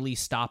those early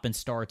stop and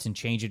starts and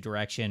change of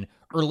direction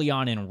early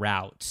on in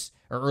routes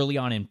or early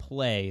on in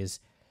plays.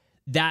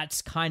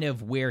 That's kind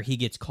of where he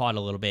gets caught a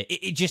little bit.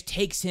 It just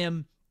takes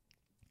him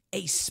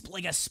a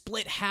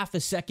split half a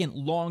second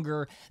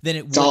longer than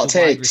it would a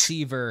wide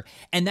receiver,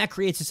 and that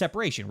creates a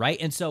separation, right?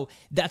 And so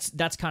that's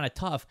kind of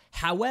tough.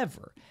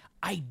 However,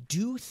 I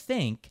do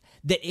think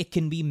that it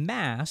can be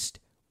masked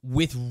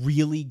with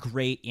really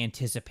great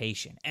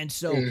anticipation. And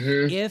so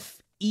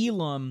if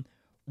Elam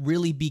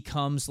really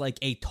becomes like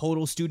a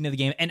total student of the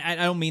game. And I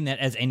don't mean that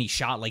as any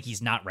shot, like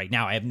he's not right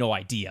now. I have no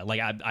idea. Like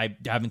I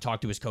haven't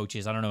talked to his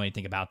coaches. I don't know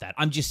anything about that.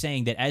 I'm just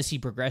saying that as he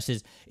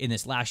progresses in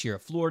this last year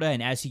at Florida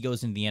and as he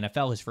goes into the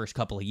NFL his first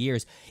couple of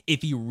years,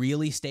 if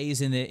he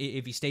stays in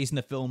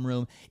the film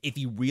room, if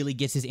he really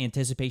gets his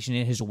anticipation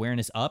and his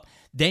awareness up,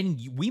 then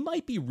we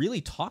might be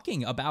really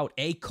talking about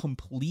a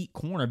complete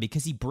corner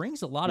because he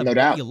brings a lot of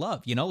what you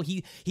love. You know,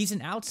 he's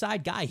an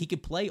outside guy. He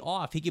could play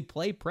off. He could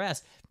play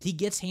press. He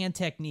gets hand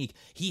technique.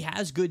 He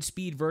has good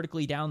speed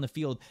vertically down the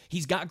field.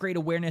 He's got great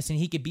awareness, and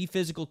he could be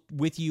physical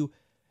with you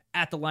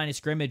at the line of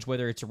scrimmage,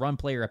 whether it's a run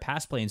play or a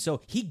pass play. And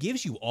so he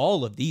gives you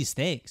all of these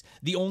things.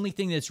 The only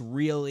thing that's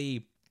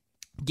really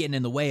getting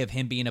in the way of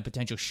him being a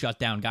potential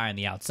shutdown guy on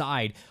the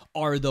outside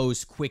are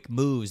those quick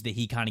moves that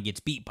he kind of gets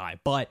beat by.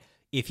 But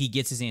if he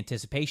gets his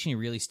anticipation, he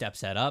really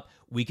steps that up,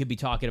 we could be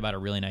talking about a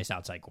really nice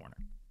outside corner.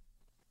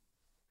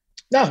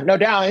 No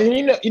doubt. And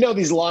you know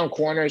these long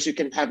corners who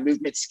can have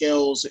movement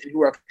skills and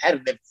who are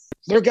competitive,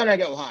 they're gonna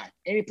go high.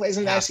 And he plays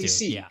in the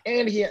SEC,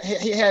 and he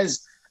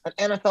has an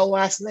NFL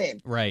last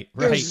name. Right.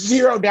 There's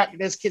zero doubt that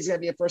this kid's gonna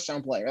be a first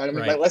round player. I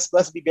mean, like,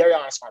 let's be very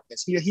honest about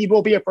this. He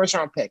will be a first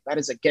round pick. That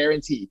is a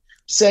guarantee.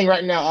 Saying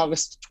right now,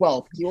 August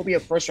 12th, he will be a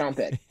first round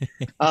pick.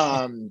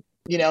 But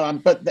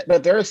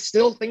there are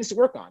still things to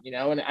work on. You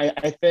know, and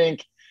I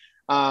think,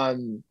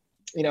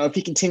 if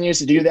he continues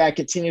to do that,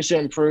 continues to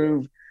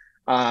improve.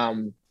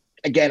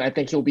 Again, I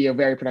think he'll be a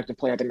very productive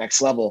player at the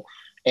next level.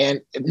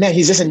 And man,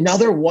 he's just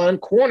another one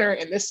corner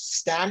in this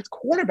stacked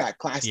cornerback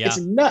class. Yeah. It's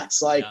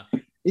nuts.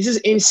 This is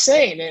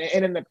insane.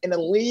 And in a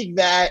league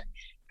that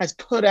has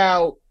put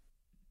out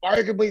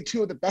arguably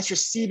two of the best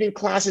receiving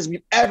classes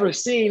we've ever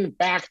seen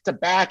back to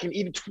back, and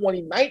even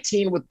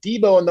 2019 with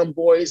Debo and them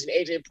boys and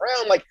AJ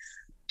Brown, like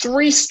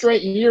 3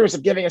 straight years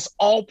of giving us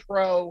all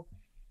pro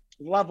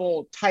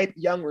level type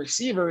young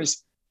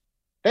receivers.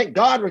 Thank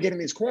God we're getting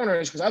these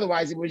corners, because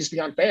otherwise it would just be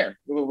unfair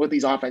with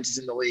these offenses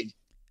in the league.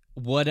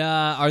 What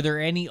are there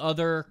any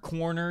other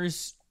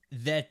corners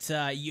that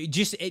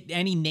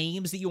any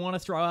names that you want to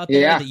throw out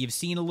there that you've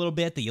seen a little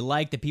bit that you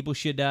like that people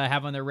should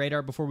have on their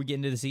radar before we get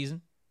into the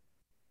season?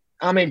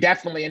 I mean,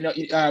 definitely.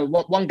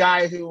 One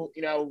guy who,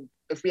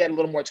 if we had a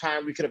little more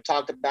time, we could have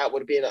talked about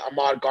would be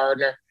Ahmad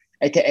Gardner,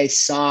 aka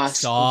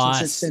Sauce.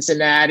 From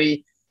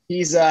Cincinnati.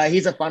 He's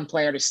a fun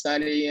player to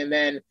study. And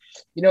then,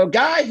 a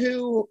guy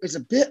who is a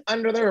bit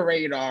under the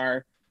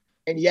radar,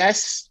 and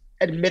yes,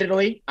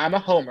 admittedly, I'm a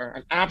homer,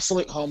 an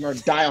absolute homer,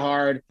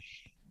 diehard.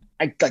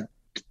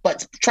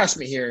 But trust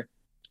me here,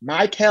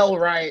 Mykel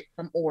Wright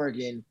from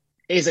Oregon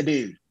is a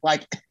dude.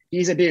 Like,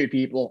 he's a dude,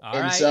 people. All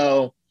and right.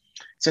 So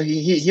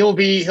he'll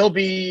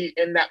be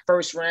in that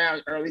first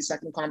round, early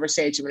second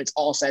conversation when it's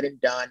all said and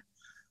done.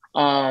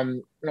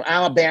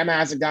 Alabama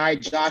has a guy,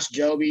 Josh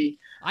Jobe.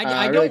 I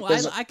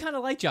kind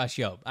of like Josh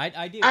Jobe.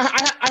 I do.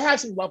 I have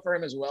some love for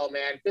him as well,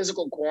 man.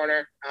 Physical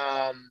corner.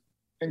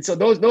 And so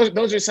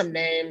those are some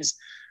names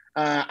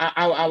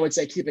I would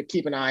say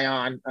keep an eye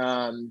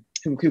on.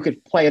 Who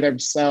could play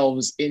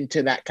themselves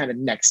into that kind of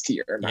next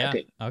tier, in my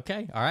opinion.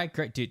 Okay. All right.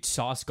 Great. Dude,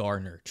 Sauce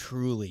Gardner,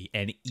 truly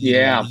an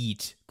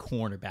elite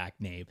cornerback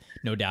name.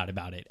 No doubt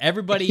about it.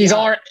 Everybody. He's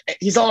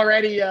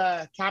already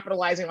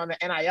capitalizing on the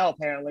NIL,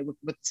 apparently,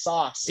 with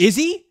Sauce. Is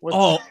he?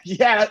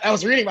 Yeah, I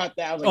was reading about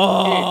that. I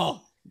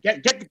was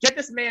like, get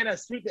this man a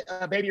sweet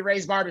Baby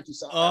Ray's barbecue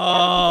sauce.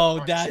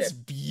 Oh, that's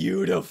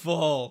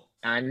beautiful.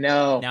 I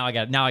know. Now I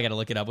got to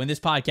look it up. When this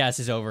podcast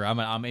is over,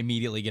 I'm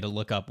immediately going to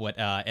look up what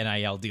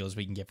NIL deals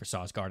we can get for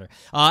Sauce Gardner.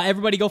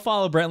 Everybody go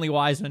follow Brentley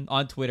Weissman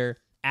on Twitter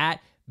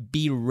at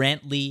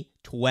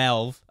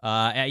Brentley12.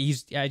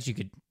 As you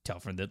could tell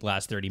from the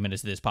last 30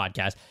 minutes of this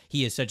podcast,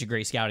 he has such a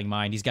great scouting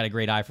mind. He's got a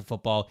great eye for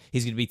football.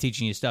 He's going to be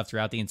teaching you stuff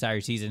throughout the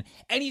entire season.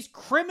 And he's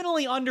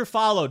criminally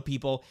underfollowed,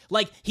 people.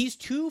 Like, he's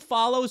 2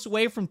 follows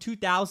away from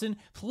 2,000.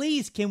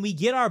 Please, can we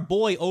get our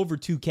boy over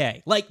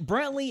 2K? Like,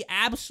 Brentley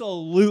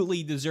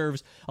absolutely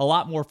deserves a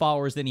lot more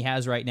followers than he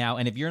has right now.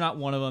 And if you're not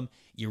one of them,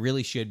 you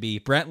really should be.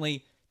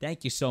 Brentley,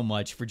 thank you so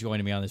much for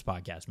joining me on this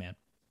podcast, man.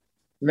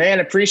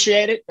 Man,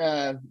 appreciate it.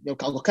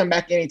 I'll come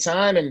back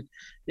anytime. And,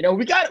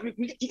 you got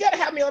to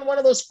have me on one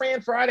of those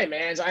Fan Friday,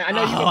 man. I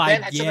know you and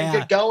Ben had something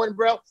good going,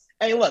 bro.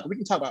 Hey, look, we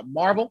can talk about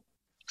Marvel.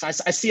 I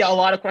see a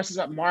lot of questions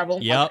about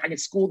Marvel. Yep. I can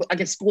school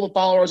the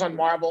followers on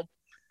Marvel.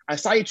 I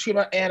saw you tweet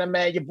about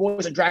anime. Your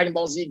boy's a Dragon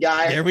Ball Z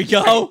guy. There we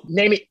go.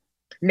 Name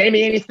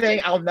me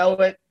anything, I'll know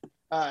it.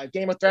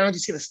 Game of Thrones, you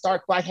see the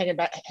Stark flag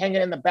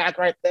hanging in the back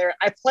right there.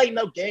 I play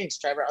no games,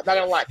 Trevor. I'm not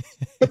gonna lie.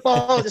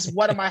 Football is just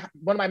one of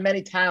my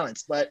many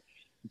talents, but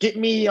get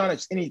me on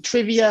any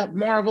trivia,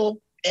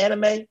 Marvel,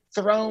 anime,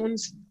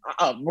 Thrones.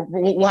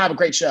 We'll have a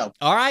great show.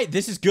 All right,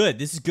 this is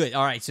good.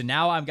 All right, so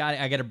now I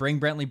got to bring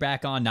Brentley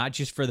back on, not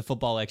just for the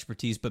football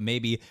expertise, but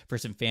maybe for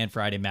some Fan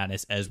Friday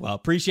madness as well.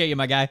 Appreciate you,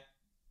 my guy.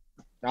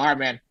 All right,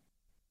 man.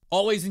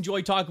 Always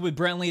enjoy talking with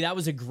Brentley. That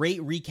was a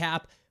great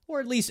recap. or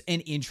at least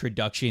an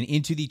introduction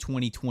into the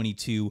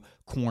 2022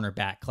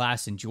 cornerback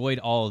class. Enjoyed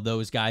all of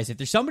those guys. If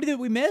there's somebody that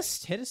we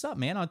missed, hit us up,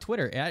 man, on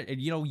Twitter.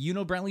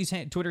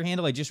 Brentley's Twitter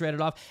handle. I just read it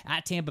off,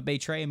 at Tampa Bay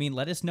Trey. I mean,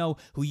 let us know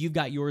who you've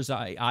got yours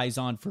eyes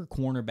on for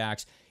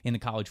cornerbacks in the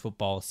college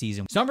football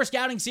season. Summer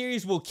scouting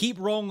series will keep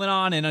rolling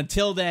on, and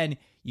until then,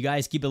 you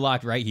guys keep it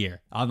locked right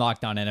here on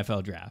Locked On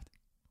NFL Draft.